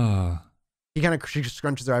 Oh. She just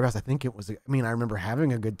scrunches her eyebrows. I think it was, I remember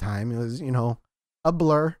having a good time. It was, a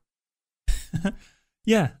blur.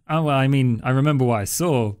 Yeah. Oh, well, I remember what I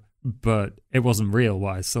saw, but it wasn't real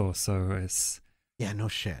what I saw, so it's... Yeah, no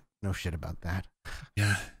shit. No shit about that.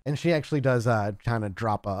 Yeah. And she actually does kind of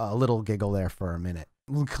drop a little giggle there for a minute.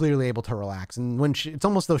 Clearly able to relax. And when it's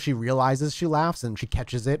almost though she realizes she laughs and she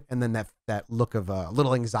catches it, and then that look of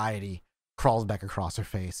little anxiety crawls back across her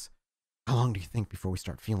face. How long do you think before we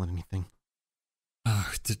start feeling anything?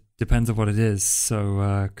 Depends on what it is.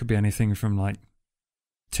 So could be anything from like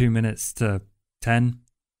 2 minutes to 10.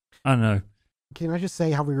 I don't know. Can I just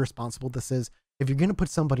say how irresponsible this is? If you're going to put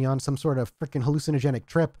somebody on some sort of freaking hallucinogenic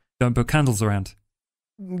trip, don't put candles around.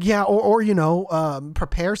 Yeah, or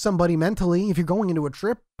prepare somebody mentally. If you're going into a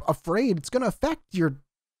trip afraid, it's going to affect your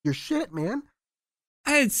shit, man.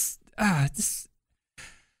 It's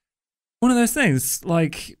one of those things.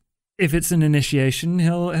 Like, if it's an initiation,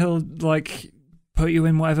 he'll like put you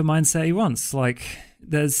in whatever mindset he wants. Like,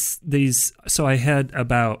 there's these. So I heard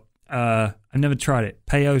about. I've never tried it.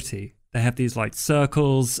 Peyote. They have these like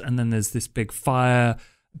circles, and then there's this big fire.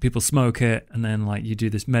 People smoke it, and then like you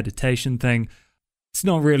do this meditation thing. It's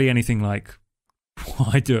not really anything like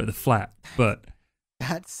what I do at the flat, but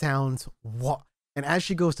that sounds And as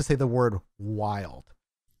she goes to say the word wild,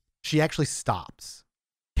 she actually stops,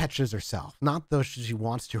 catches herself. Not though she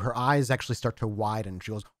wants to. Her eyes actually start to widen.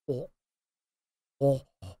 She goes, oh,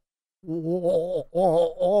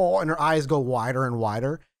 and her eyes go wider and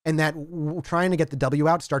wider. And that trying to get the W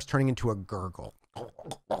out starts turning into a gurgle.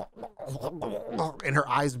 And her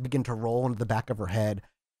eyes begin to roll into the back of her head.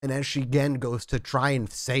 And as she again goes to try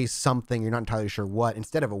and say something, you're not entirely sure what,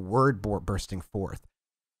 instead of a word bursting forth,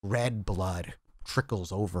 red blood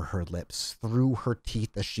trickles over her lips, through her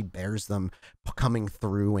teeth as she bears them, coming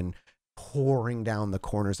through and pouring down the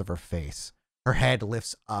corners of her face. Her head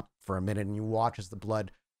lifts up for a minute, and you watch as the blood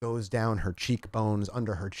goes down her cheekbones,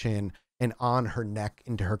 under her chin, and on her neck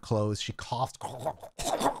into her clothes. She coughs,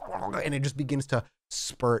 and it just begins to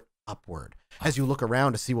spurt upward. As you look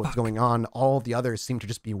around to see what's going on, all the others seem to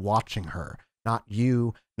just be watching her. Not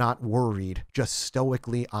you, not worried, just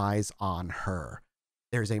stoically eyes on her.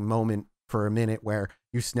 There's a moment for a minute where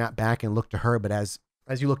you snap back and look to her, but as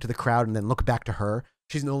you look to the crowd and then look back to her,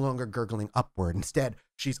 she's no longer gurgling upward. Instead,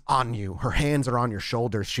 she's on you. Her hands are on your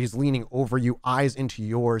shoulders. She's leaning over you, eyes into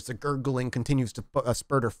yours. The gurgling continues to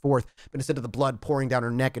spurt her forth, but instead of the blood pouring down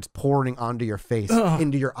her neck, it's pouring onto your face,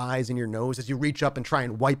 into your eyes and your nose as you reach up and try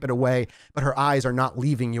and wipe it away, but her eyes are not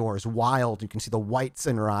leaving yours. Wild, you can see the whites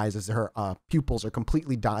in her eyes as her pupils are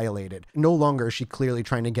completely dilated. No longer is she clearly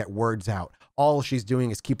trying to get words out. All she's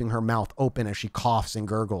doing is keeping her mouth open as she coughs and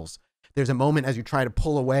gurgles. There's a moment as you try to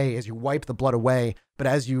pull away, as you wipe the blood away, but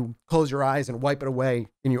as you close your eyes and wipe it away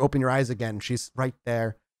and you open your eyes again, she's right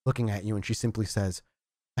there looking at you, and she simply says,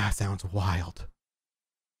 "That sounds wild."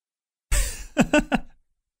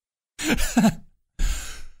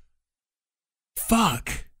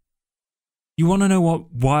 Fuck. You want to know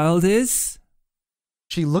what wild is?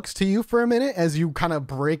 She looks to you for a minute as you kind of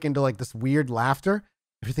break into like this weird laughter.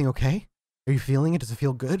 Everything okay? Are you feeling it? Does it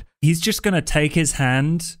feel good? He's just going to take his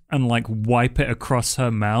hand and like wipe it across her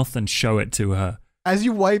mouth and show it to her. As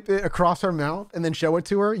you wipe it across her mouth and then show it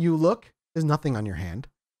to her, you look, there's nothing on your hand.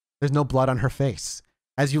 There's no blood on her face.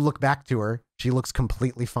 As you look back to her, she looks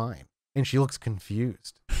completely fine and she looks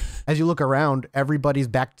confused. As you look around, everybody's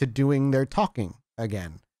back to doing their talking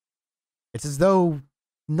again. It's as though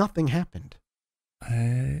nothing happened.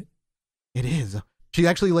 I It is. She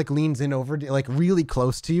actually like leans in over, like really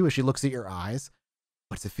close to you as she looks at your eyes.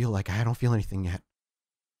 What does it feel like? I don't feel anything yet.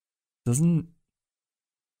 doesn't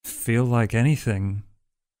feel like anything.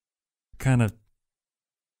 Kind of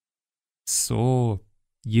saw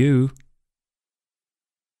you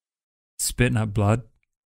spitting out blood.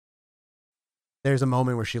 There's a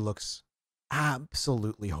moment where she looks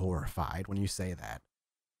absolutely horrified when you say that.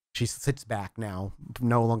 She sits back now,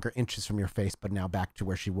 no longer inches from your face, but now back to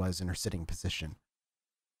where she was in her sitting position.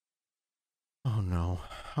 Oh no.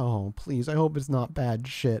 Oh, please. I hope it's not bad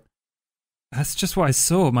shit. That's just what I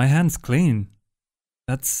saw. My hand's clean.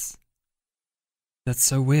 That's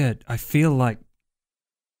so weird. I feel like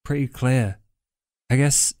pretty clear. I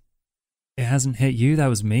guess it hasn't hit you. That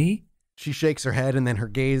was me. She shakes her head and then her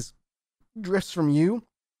gaze drifts from you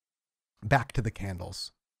back to the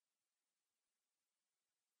candles.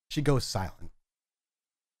 She goes silent.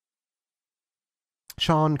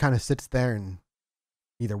 Shaun kind of sits there and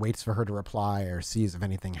either waits for her to reply or sees if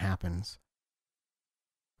anything happens.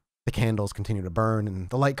 The candles continue to burn and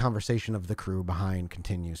the light conversation of the crew behind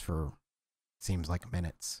continues for, seems like,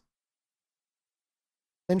 minutes.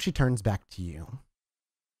 Then she turns back to you.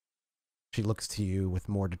 She looks to you with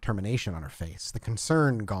more determination on her face, the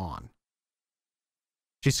concern gone.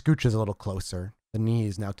 She scooches a little closer, the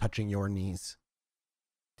knees now touching your knees.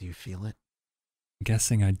 Do you feel it? I'm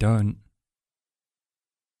guessing I don't.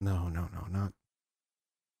 No, not.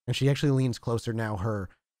 And she actually leans closer now, her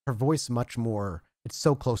voice much more, it's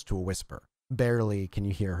so close to a whisper. Barely can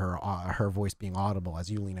you hear her voice being audible as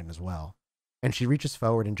you lean in as well. And she reaches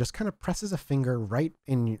forward and just kind of presses a finger right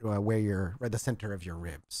in where the center of your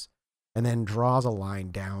ribs, and then draws a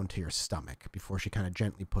line down to your stomach before she kind of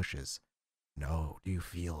gently pushes. No, do you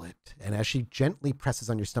feel it? And as she gently presses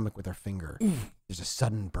on your stomach with her finger, there's a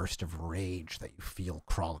sudden burst of rage that you feel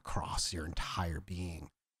crawl across your entire being.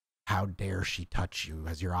 How dare she touch you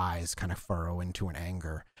as your eyes kind of furrow into an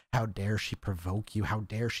anger? How dare she provoke you? How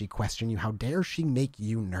dare she question you? How dare she make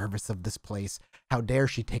you nervous of this place? How dare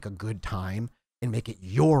she take a good time and make it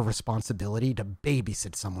your responsibility to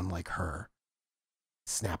babysit someone like her?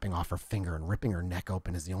 Snapping off her finger and ripping her neck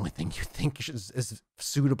open is the only thing you think is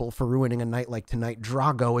suitable for ruining a night like tonight.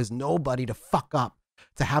 Drago is nobody to fuck up.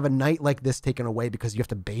 To have a night like this taken away because you have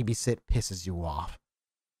to babysit pisses you off.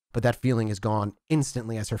 But that feeling is gone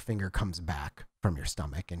instantly as her finger comes back from your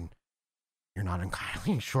stomach, and you're not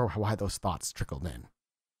entirely sure why those thoughts trickled in.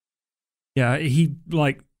 Yeah, he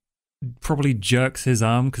probably jerks his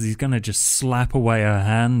arm because he's gonna just slap away her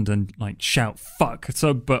hand and shout "fuck."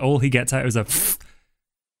 So, but all he gets out is a.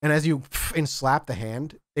 And as you slap the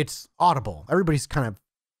hand, it's audible. Everybody's kind of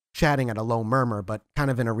chatting at a low murmur, but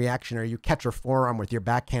kind of in a reactionary. You catch her forearm with your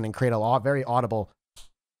backhand and create a very audible.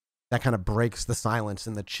 That kind of breaks the silence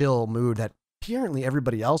and the chill mood that apparently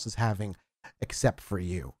everybody else is having, except for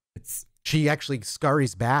you. She actually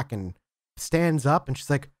scurries back and stands up, and she's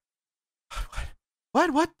like,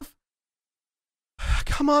 "What?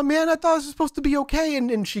 Come on, man! I thought this was supposed to be okay."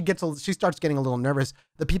 And she starts getting a little nervous.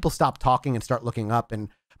 The people stop talking and start looking up, and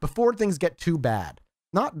before things get too bad,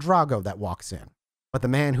 not Drago that walks in, but the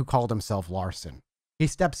man who called himself Larson. He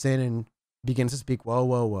steps in and begins to speak.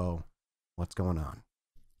 Whoa! What's going on?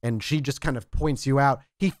 And she just kind of points you out.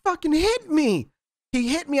 He fucking hit me. He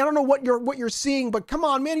hit me. I don't know what you're seeing, but come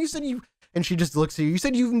on, man. You said you. And she just looks at you. You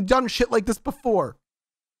said you've done shit like this before.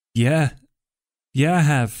 Yeah, I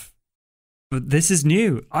have. But this is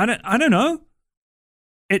new. I don't know.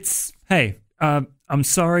 Hey, I'm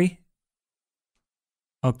sorry.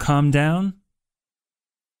 I'll calm down.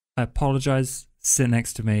 I apologize. Sit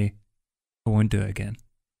next to me. I won't do it again.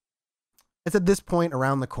 It's at this point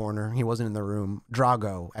around the corner. He wasn't in the room.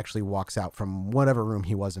 Drago actually walks out from whatever room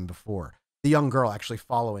he was in before. The young girl actually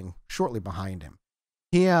following shortly behind him.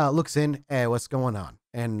 He looks in. Hey, what's going on?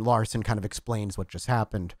 And Larson kind of explains what just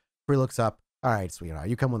happened. He looks up. All right, sweetheart,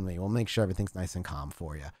 you come with me. We'll make sure everything's nice and calm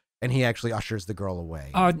for you. And he actually ushers the girl away.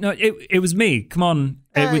 Oh, no, it was me. Come on.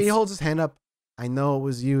 He holds his hand up. I know it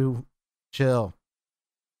was you. Chill.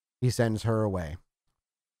 He sends her away.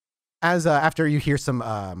 As after you hear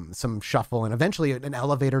some shuffle and eventually an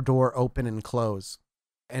elevator door open and close.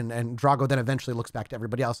 And Drago then eventually looks back to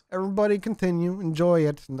everybody else. Everybody continue. Enjoy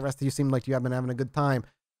it. And the rest of you seem like you have been having a good time.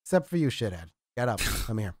 Except for you, shithead. Get up.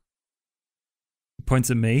 Come here. He points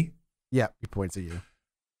at me? Yeah, he points at you.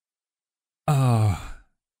 Oh.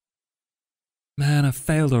 Man, I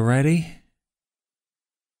failed already.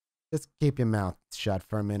 Just keep your mouth shut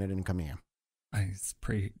for a minute and come here. It's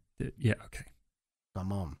pretty... Yeah, okay.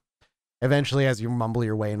 Come on. Eventually, as you mumble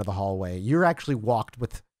your way into the hallway, you're actually walked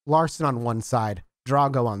with Larson on one side,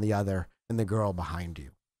 Drago on the other, and the girl behind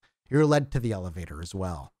you. You're led to the elevator as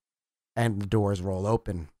well, and the doors roll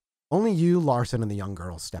open. Only you, Larson, and the young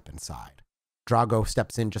girl step inside. Drago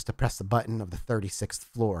steps in just to press the button of the 36th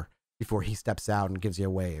floor before he steps out and gives you a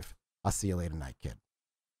wave. I'll see you later tonight, kid.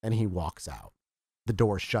 And he walks out. The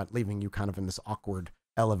door's shut, leaving you kind of in this awkward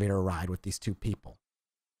elevator ride with these two people.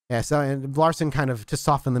 Yeah, so and Larson kind of, to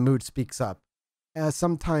soften the mood, speaks up.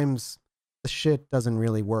 Sometimes the shit doesn't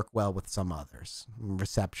really work well with some others.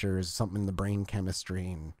 Receptors, something in the brain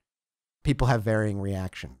chemistry, and people have varying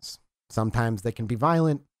reactions. Sometimes they can be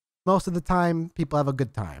violent. Most of the time, people have a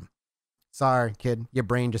good time. Sorry, kid, your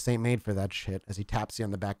brain just ain't made for that shit, as he taps you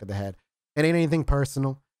on the back of the head. It ain't anything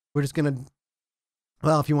personal. We're just gonna,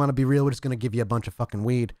 well, if you want to be real, we're just gonna give you a bunch of fucking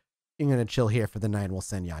weed. You're gonna chill here for the night and we'll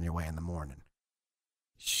send you on your way in the morning.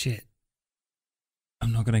 Shit.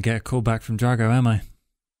 I'm not gonna get a call back from Drago, am I?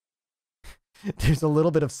 There's a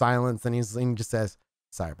little bit of silence, and he just says,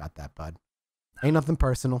 sorry about that, bud. Ain't nothing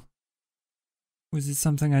personal. Was it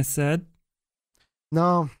something I said?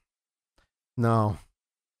 No.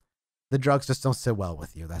 The drugs just don't sit well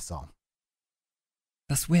with you, that's all.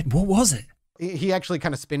 That's weird. What was it? He actually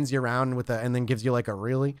kind of spins you around and then gives you like a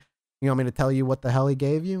really, you want me to tell you what the hell he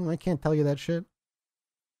gave you? I can't tell you that shit.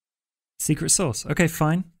 Secret sauce. Okay,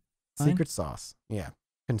 fine. Secret sauce. Yeah,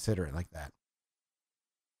 consider it like that.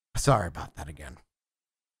 Sorry about that again.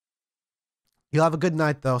 You'll have a good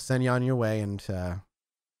night, though. Send you on your way, and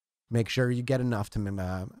make sure you get enough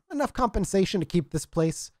compensation to keep this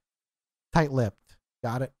place tight-lipped.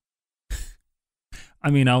 Got it? I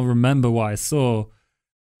mean, I'll remember what I saw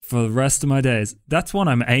for the rest of my days. That's what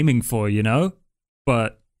I'm aiming for, you know?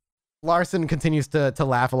 But Larson continues to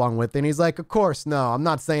laugh along with it, and he's like, of course, no, I'm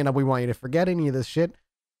not saying that we want you to forget any of this shit,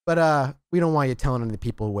 but we don't want you telling any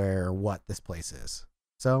people where or what this place is.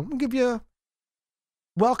 So I'll give you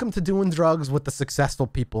welcome to doing drugs with the successful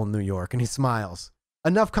people in New York. And he smiles.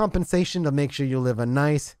 Enough compensation to make sure you live a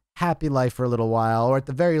nice, happy life for a little while, or at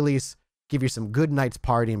the very least, give you some good nights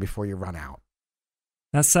partying before you run out.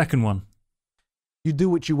 That second one. You do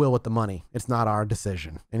what you will with the money. It's not our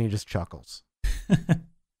decision. And he just chuckles.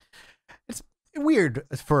 It's weird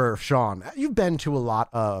for Shaun. You've been to a lot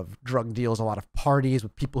of drug deals, a lot of parties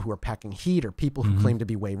with people who are packing heat, or people who claim to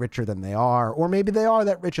be way richer than they are, or maybe they are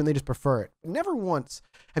that rich and they just prefer it. Never once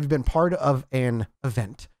have you been part of an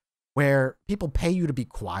event where people pay you to be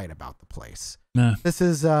quiet about the place. Nah.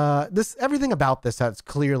 Everything about this has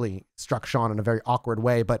clearly struck Shaun in a very awkward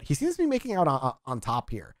way, but he seems to be making out on top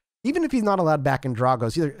here. Even if he's not allowed back in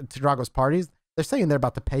Drago's parties, they're saying they're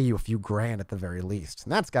about to pay you a few grand at the very least.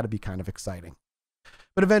 And that's got to be kind of exciting.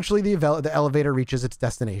 But eventually the elevator reaches its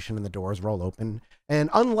destination and the doors roll open. And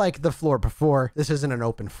unlike the floor before, this isn't an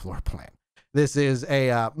open floor plan. This is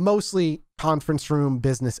a mostly conference room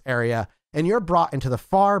business area. And you're brought into the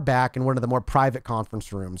far back in one of the more private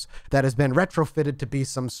conference rooms that has been retrofitted to be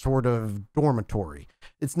some sort of dormitory.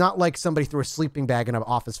 It's not like somebody threw a sleeping bag in an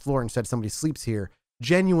office floor and said somebody sleeps here.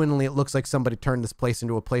 Genuinely, it looks like somebody turned this place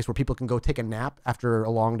into a place where people can go take a nap after a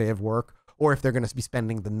long day of work, or if they're going to be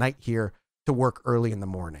spending the night here to work early in the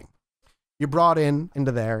morning. You're brought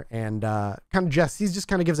into there, and he just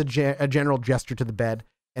kind of gives a general gesture to the bed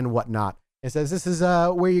and whatnot. It says, this is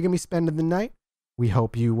where you're going to be spending the night. We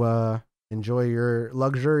hope you enjoy your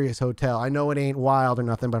luxurious hotel. I know it ain't wild or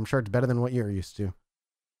nothing, but I'm sure it's better than what you're used to.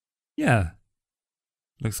 Yeah.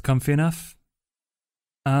 Looks comfy enough.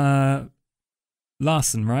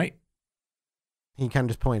 Larson, right? He kind of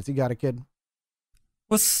just points. You got it, kid.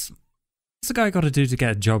 What's the guy got to do to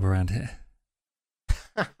get a job around here?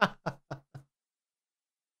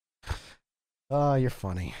 Oh, you're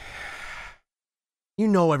funny. You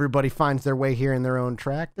know everybody finds their way here in their own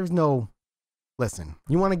track. There's no... Listen,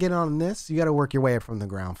 you want to get on this, you got to work your way up from the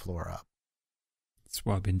ground floor up. That's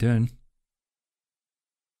what I've been doing.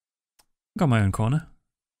 Got my own corner.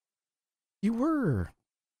 You were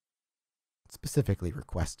specifically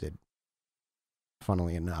requested,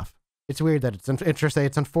 funnily enough. It's weird that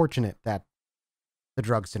it's unfortunate that the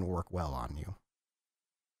drugs didn't work well on you.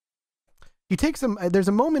 He takes there's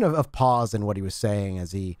a moment of pause in what he was saying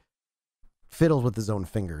as he fiddles with his own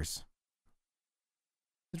fingers.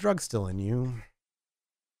 The drug's still in you.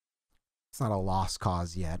 It's not a lost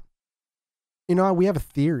cause yet. You know, we have a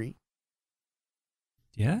theory.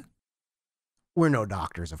 Yeah? We're no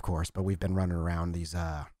doctors, of course, but we've been running around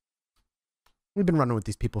we've been running with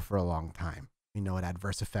these people for a long time. We know what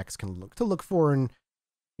adverse effects can look for and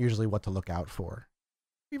usually what to look out for.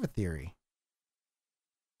 We have a theory.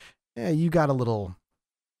 Yeah, you got a little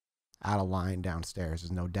out of line downstairs,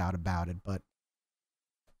 there's no doubt about it, but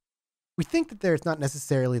we think that there's not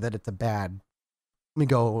necessarily that it's a bad, let me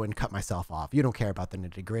go and cut myself off. You don't care about the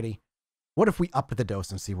nitty gritty. What if we up the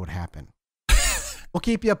dose and see what happens? We'll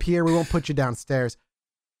keep you up here. We won't put you downstairs.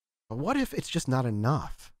 But what if it's just not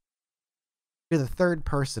enough? You're the third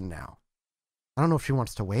person now. I don't know if she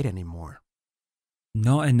wants to wait anymore.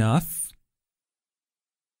 Not enough?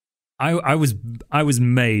 I was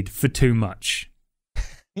made for too much.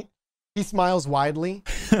 He smiles widely.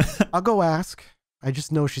 I'll go ask. I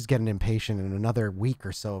just know she's getting impatient, and another week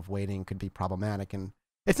or so of waiting could be problematic. And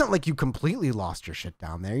it's not like you completely lost your shit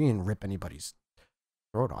down there. You didn't rip anybody's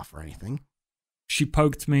throat off or anything. She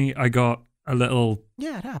poked me. I got a little...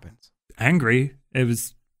 Yeah, it happens. Angry. It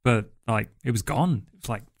was gone. It was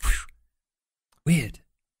like, whew, weird.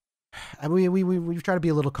 And we try to be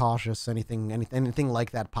a little cautious. Anything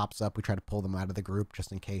like that pops up, we try to pull them out of the group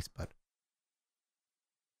just in case. But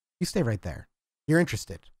you stay right there. You're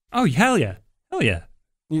interested. Oh, hell yeah. Hell yeah.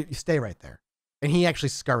 You stay right there. And he actually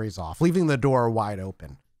scurries off, leaving the door wide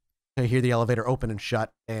open. You hear the elevator open and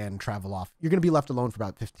shut and travel off. You're going to be left alone for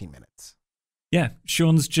about 15 minutes. Yeah,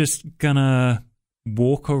 Shaun's just gonna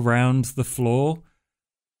walk around the floor,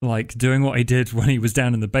 like doing what he did when he was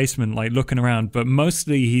down in the basement, like looking around. But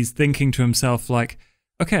mostly he's thinking to himself, like,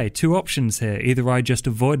 okay, two options here. Either I just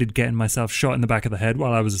avoided getting myself shot in the back of the head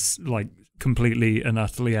while I was like completely and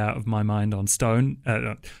utterly out of my mind on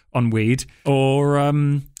on weed, or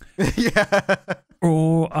yeah,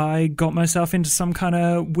 or I got myself into some kind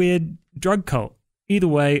of weird drug cult. Either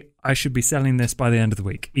way, I should be selling this by the end of the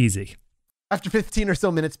week. Easy. After 15 or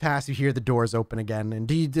so minutes pass, you hear the doors open again. And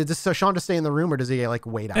does Shaun just stay in the room, or does he like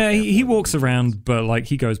wait out there? He walks around, but like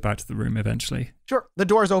he goes back to the room eventually. Sure. The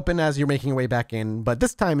doors open as you're making your way back in, but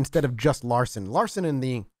this time instead of just Larson and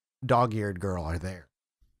the dog-eared girl are there.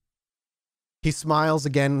 He smiles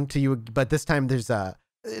again to you, but this time there's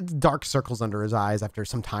dark circles under his eyes after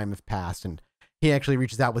some time has passed, and he actually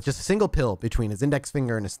reaches out with just a single pill between his index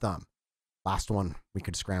finger and his thumb. Last one we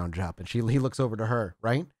could scrounge up, and he looks over to her,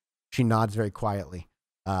 right? She nods very quietly.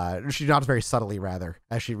 She nods very subtly, rather,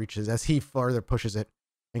 as he further pushes it.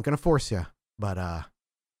 Ain't gonna force you, but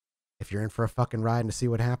if you're in for a fucking ride and to see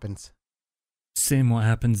what happens. Seeing what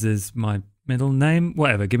happens is my middle name?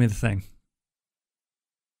 Whatever, give me the thing.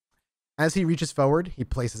 As he reaches forward, he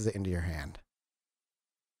places it into your hand.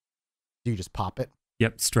 Do you just pop it?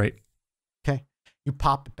 Yep, straight. Okay. You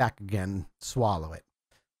pop it back again, swallow it.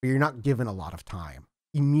 But you're not given a lot of time.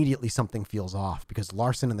 Immediately something feels off because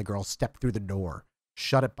Larson and the girl step through the door,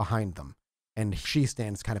 shut it behind them, and she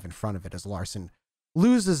stands kind of in front of it as Larson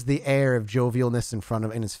loses the air of jovialness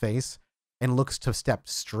in his face and looks to step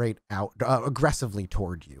straight out, aggressively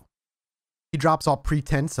toward you. He drops all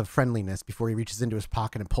pretense of friendliness before he reaches into his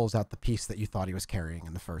pocket and pulls out the piece that you thought he was carrying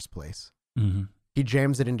in the first place. Mm-hmm. He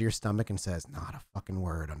jams it into your stomach and says, "Not a fucking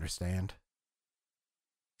word, understand?"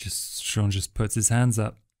 Shaun just puts his hands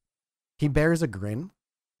up. He bears a grin,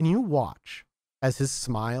 and you watch as his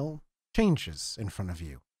smile changes in front of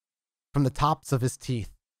you. From the tops of his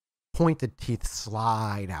teeth, pointed teeth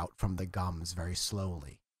slide out from the gums very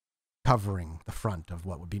slowly, covering the front of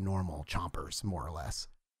what would be normal chompers, more or less.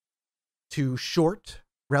 Two short,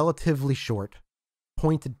 relatively short,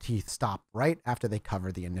 pointed teeth stop right after they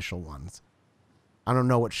cover the initial ones. I don't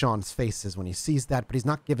know what Shaun's face is when he sees that, but he's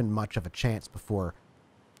not given much of a chance before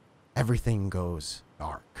everything goes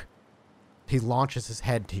dark. He launches his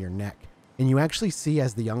head to your neck, and you actually see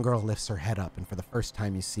as the young girl lifts her head up, and for the first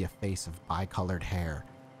time you see a face of bicolored hair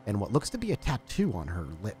and what looks to be a tattoo on her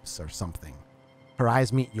lips or something. Her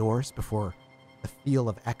eyes meet yours before the feel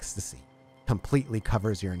of ecstasy completely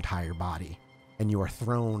covers your entire body, and you are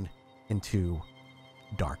thrown into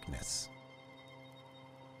darkness.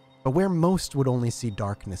 But where most would only see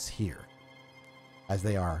darkness here, as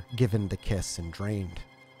they are given the kiss and drained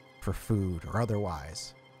for food or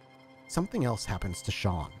otherwise, something else happens to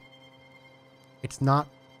Shaun. It's not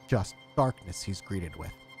just darkness he's greeted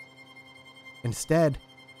with. Instead,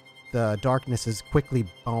 the darkness is quickly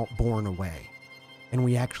borne away, and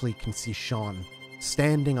we actually can see Shaun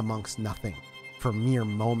standing amongst nothing for mere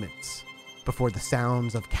moments before the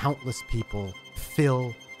sounds of countless people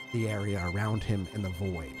fill the area around him in the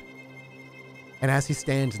void. And as he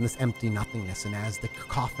stands in this empty nothingness, and as the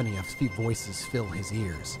cacophony of voices fill his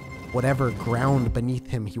ears, whatever ground beneath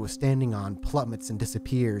him he was standing on plummets and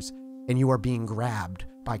disappears, and you are being grabbed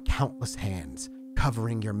by countless hands,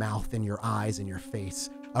 covering your mouth and your eyes and your face,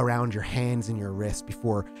 around your hands and your wrists,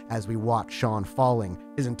 before, as we watch Shaun falling,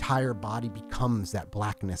 his entire body becomes that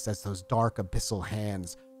blackness as those dark abyssal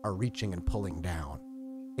hands are reaching and pulling down.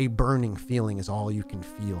 A burning feeling is all you can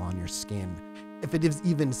feel on your skin. If it is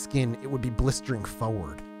even skin, it would be blistering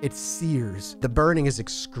forward. It sears. The burning is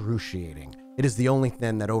excruciating. It is the only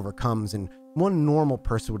thing that overcomes, and one normal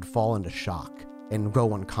person would fall into shock. and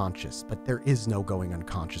go unconscious, but there is no going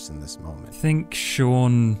unconscious in this I moment. think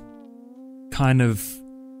Shaun kind of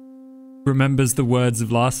remembers the words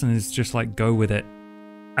of Larson and is just like, go with it.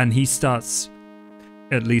 And he starts,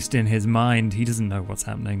 at least in his mind, he doesn't know what's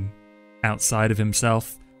happening outside of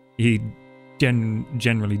himself. He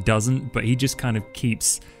generally doesn't, but he just kind of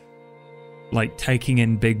keeps like taking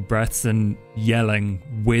in big breaths and yelling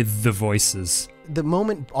with the voices. The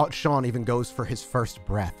moment Shaun even goes for his first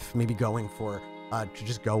breath, maybe going for to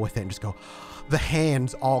just go with it and just go, the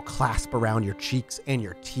hands all clasp around your cheeks and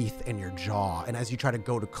your teeth and your jaw. And as you try to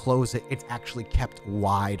go to close it, it's actually kept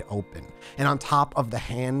wide open. And on top of the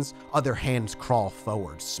hands, other hands crawl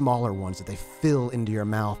forward, smaller ones that they fill into your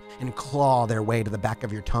mouth and claw their way to the back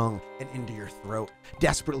of your tongue and into your throat.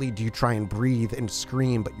 Desperately do you try and breathe and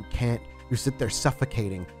scream, but you can't. You sit there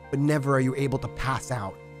suffocating, but never are you able to pass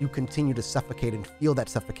out. You continue to suffocate and feel that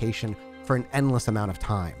suffocation for an endless amount of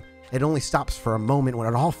time. It only stops for a moment when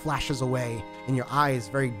it all flashes away and your eyes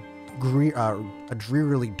very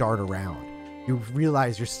drearily dart around. You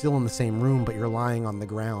realize you're still in the same room, but you're lying on the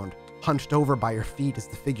ground. Hunched over by your feet is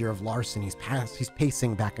the figure of Larson. He's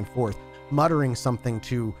pacing back and forth, muttering something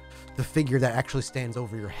to the figure that actually stands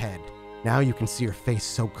over your head. Now you can see her face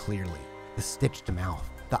so clearly. The stitched mouth,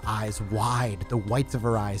 the eyes wide, the whites of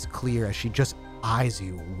her eyes clear as she just eyes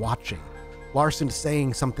you, watching. Larson's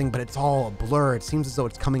saying something, but it's all a blur. It seems as though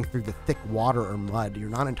it's coming through the thick water or mud. You're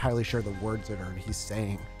not entirely sure the words that he's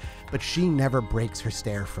saying, but she never breaks her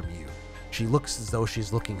stare from you. She looks as though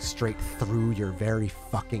she's looking straight through your very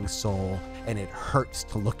fucking soul, and it hurts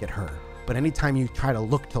to look at her. But anytime you try to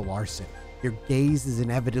look to Larson, your gaze is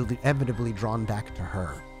inevitably drawn back to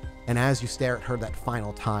her. And as you stare at her that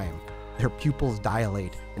final time, her pupils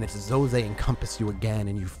dilate, and it's as though they encompass you again,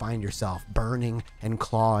 and you find yourself burning and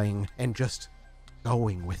clawing and just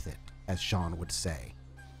going with it, as Shaun would say.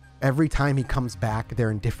 Every time he comes back,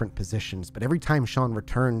 they're in different positions, but every time Shaun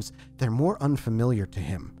returns, they're more unfamiliar to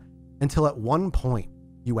him, until at one point,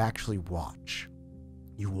 you actually watch.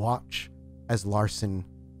 You watch as Larson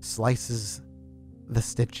slices the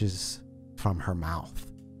stitches from her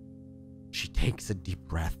mouth. She takes a deep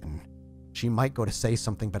breath and she might go to say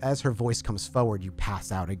something, but as her voice comes forward, you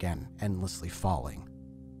pass out again, endlessly falling.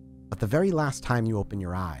 But the very last time you open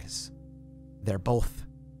your eyes, they're both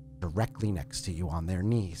directly next to you on their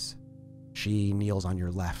knees. She kneels on your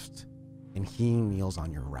left, and he kneels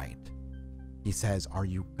on your right. He says, "Are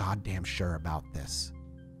you goddamn sure about this?"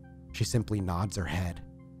 She simply nods her head,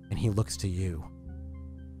 and he looks to you.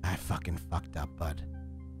 "I fucking fucked up, bud.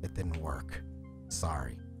 It didn't work.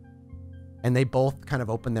 Sorry." And they both kind of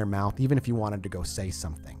open their mouth, even if you wanted to go say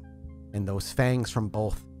something. And those fangs from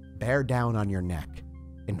both bear down on your neck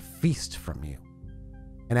and feast from you.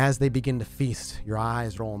 And as they begin to feast, your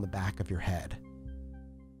eyes roll in the back of your head.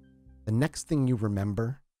 The next thing you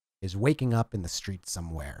remember is waking up in the street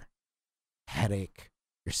somewhere. Headache.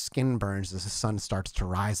 Your skin burns as the sun starts to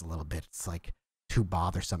rise a little bit. It's like too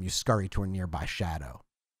bothersome. You scurry to a nearby shadow.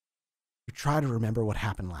 You try to remember what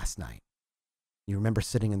happened last night. You remember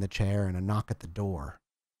sitting in the chair and a knock at the door.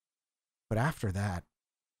 But after that,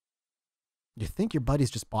 you think your buddies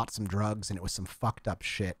just bought some drugs and it was some fucked up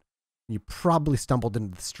shit. You probably stumbled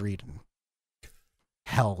into the street and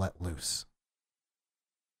hell let loose.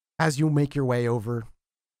 As you make your way over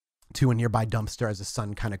to a nearby dumpster as the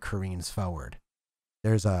sun kind of careens forward,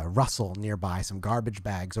 there's a rustle nearby, some garbage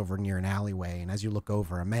bags over near an alleyway. And as you look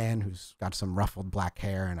over, a man who's got some ruffled black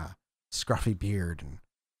hair and a scruffy beard and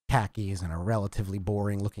khakis and a relatively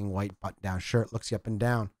boring looking white button-down shirt looks you up and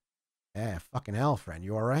down. "Yeah, fucking hell, friend.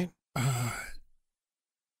 You all right?"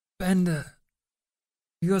 Bender,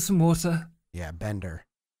 you got some water? "Yeah, Bender.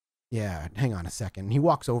 Yeah, hang on a second." He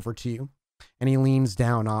walks over to you and he leans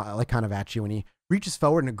down like kind of at you, and he reaches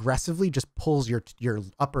forward and aggressively just pulls your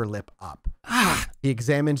upper lip up. He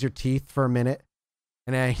examines your teeth for a minute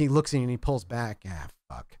and he looks at you and he pulls back. "Ah,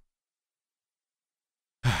 fuck.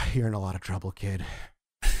 You're in a lot of trouble, kid.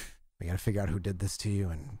 We gotta figure out who did this to you,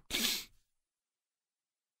 and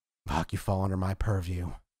fuck, you fall under my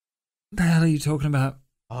purview." The hell are you talking about?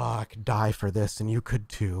 "Oh, I could die for this, and you could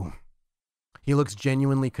too." He looks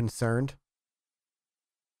genuinely concerned.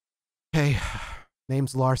 "Hey,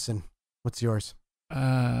 name's Larson. What's yours?"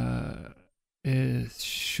 Is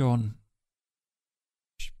Shaun.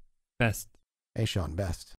 Best. "Hey, Shaun,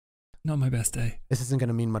 best. Not my best day. This isn't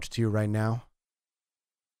gonna mean much to you right now,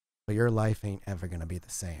 but your life ain't ever gonna be the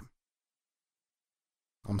same.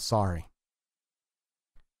 I'm sorry.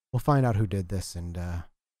 We'll find out who did this, and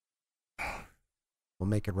we'll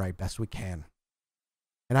make it right best we can."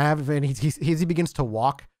 And as he begins to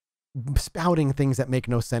walk, spouting things that make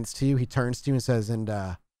no sense to you, he turns to you and says, "And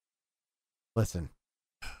Listen.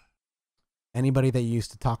 Anybody that you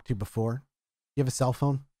used to talk to before? You have a cell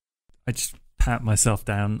phone? I just pat myself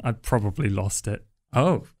down. I probably lost it.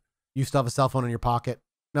 Oh. You still have a cell phone in your pocket?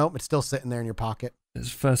 Nope, it's still sitting there in your pocket. It's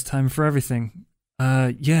first time for everything.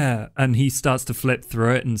 Yeah. And he starts to flip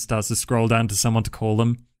through it and starts to scroll down to someone to call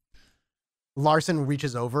them. Larson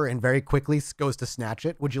reaches over and very quickly goes to snatch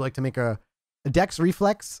it. Would you like to make a dex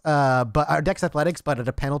reflex, but dex athletics, but at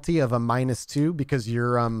a penalty of a -2 because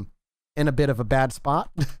you're in a bit of a bad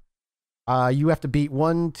spot? You have to beat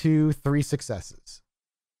 1, 2, 3 successes.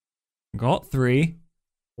 Got 3.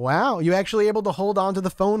 Wow, you actually able to hold on to the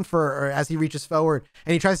phone as he reaches forward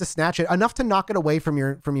and he tries to snatch it enough to knock it away from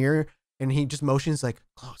your and he just motions like,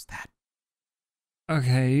 close that.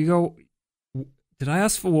 Okay, you go. Did I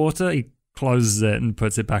ask for water? He closes it and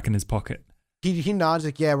puts it back in his pocket. He nods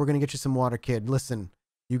like, yeah, we're gonna get you some water, kid. Listen,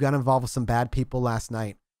 you got involved with some bad people last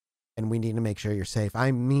night, and we need to make sure you're safe.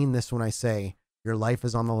 I mean this when I say your life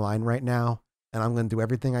is on the line right now, and I'm gonna do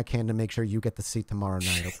everything I can to make sure you get the seat tomorrow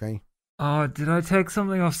night. Okay? Oh, did I take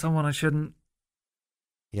something off someone I shouldn't?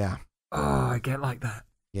 Yeah. Oh, I get like that.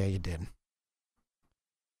 Yeah, you did.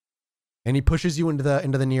 And he pushes you into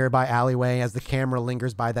the nearby alleyway as the camera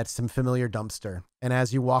lingers by that some familiar dumpster. And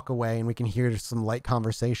as you walk away, and we can hear some light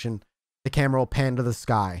conversation, the camera will pan to the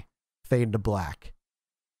sky, fade to black,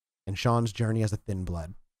 and Shaun's journey as a thin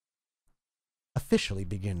blood officially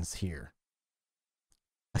begins here.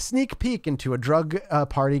 A sneak peek into a drug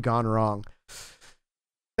party gone wrong.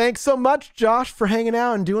 Thanks so much, Josh, for hanging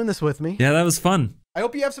out and doing this with me. Yeah, that was fun. I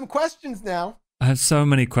hope you have some questions now. I have so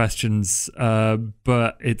many questions,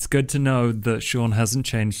 but it's good to know that Shaun hasn't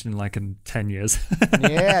changed in like in 10 years.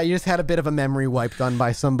 Yeah, you just had a bit of a memory wipe done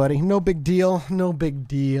by somebody. No big deal. No big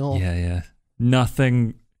deal. Yeah.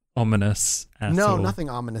 Nothing ominous at all. No, nothing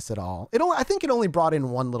ominous at all. I think it only brought in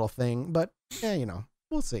one little thing, but yeah,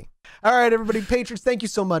 we'll see. All right, everybody, patrons, thank you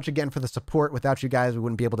so much again for the support. Without you guys, we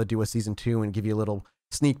wouldn't be able to do a season 2 and give you little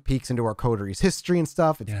sneak peeks into our coterie's history and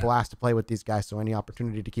stuff. It's a blast to play with these guys, so any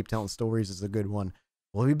opportunity to keep telling stories is a good one.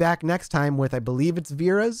 We'll be back next time with, I believe it's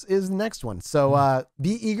Vera's is the next one. So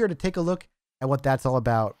be eager to take a look at what that's all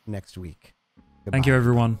about next week. Goodbye. Thank you,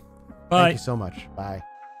 everyone. Bye. Thank you so much. Bye.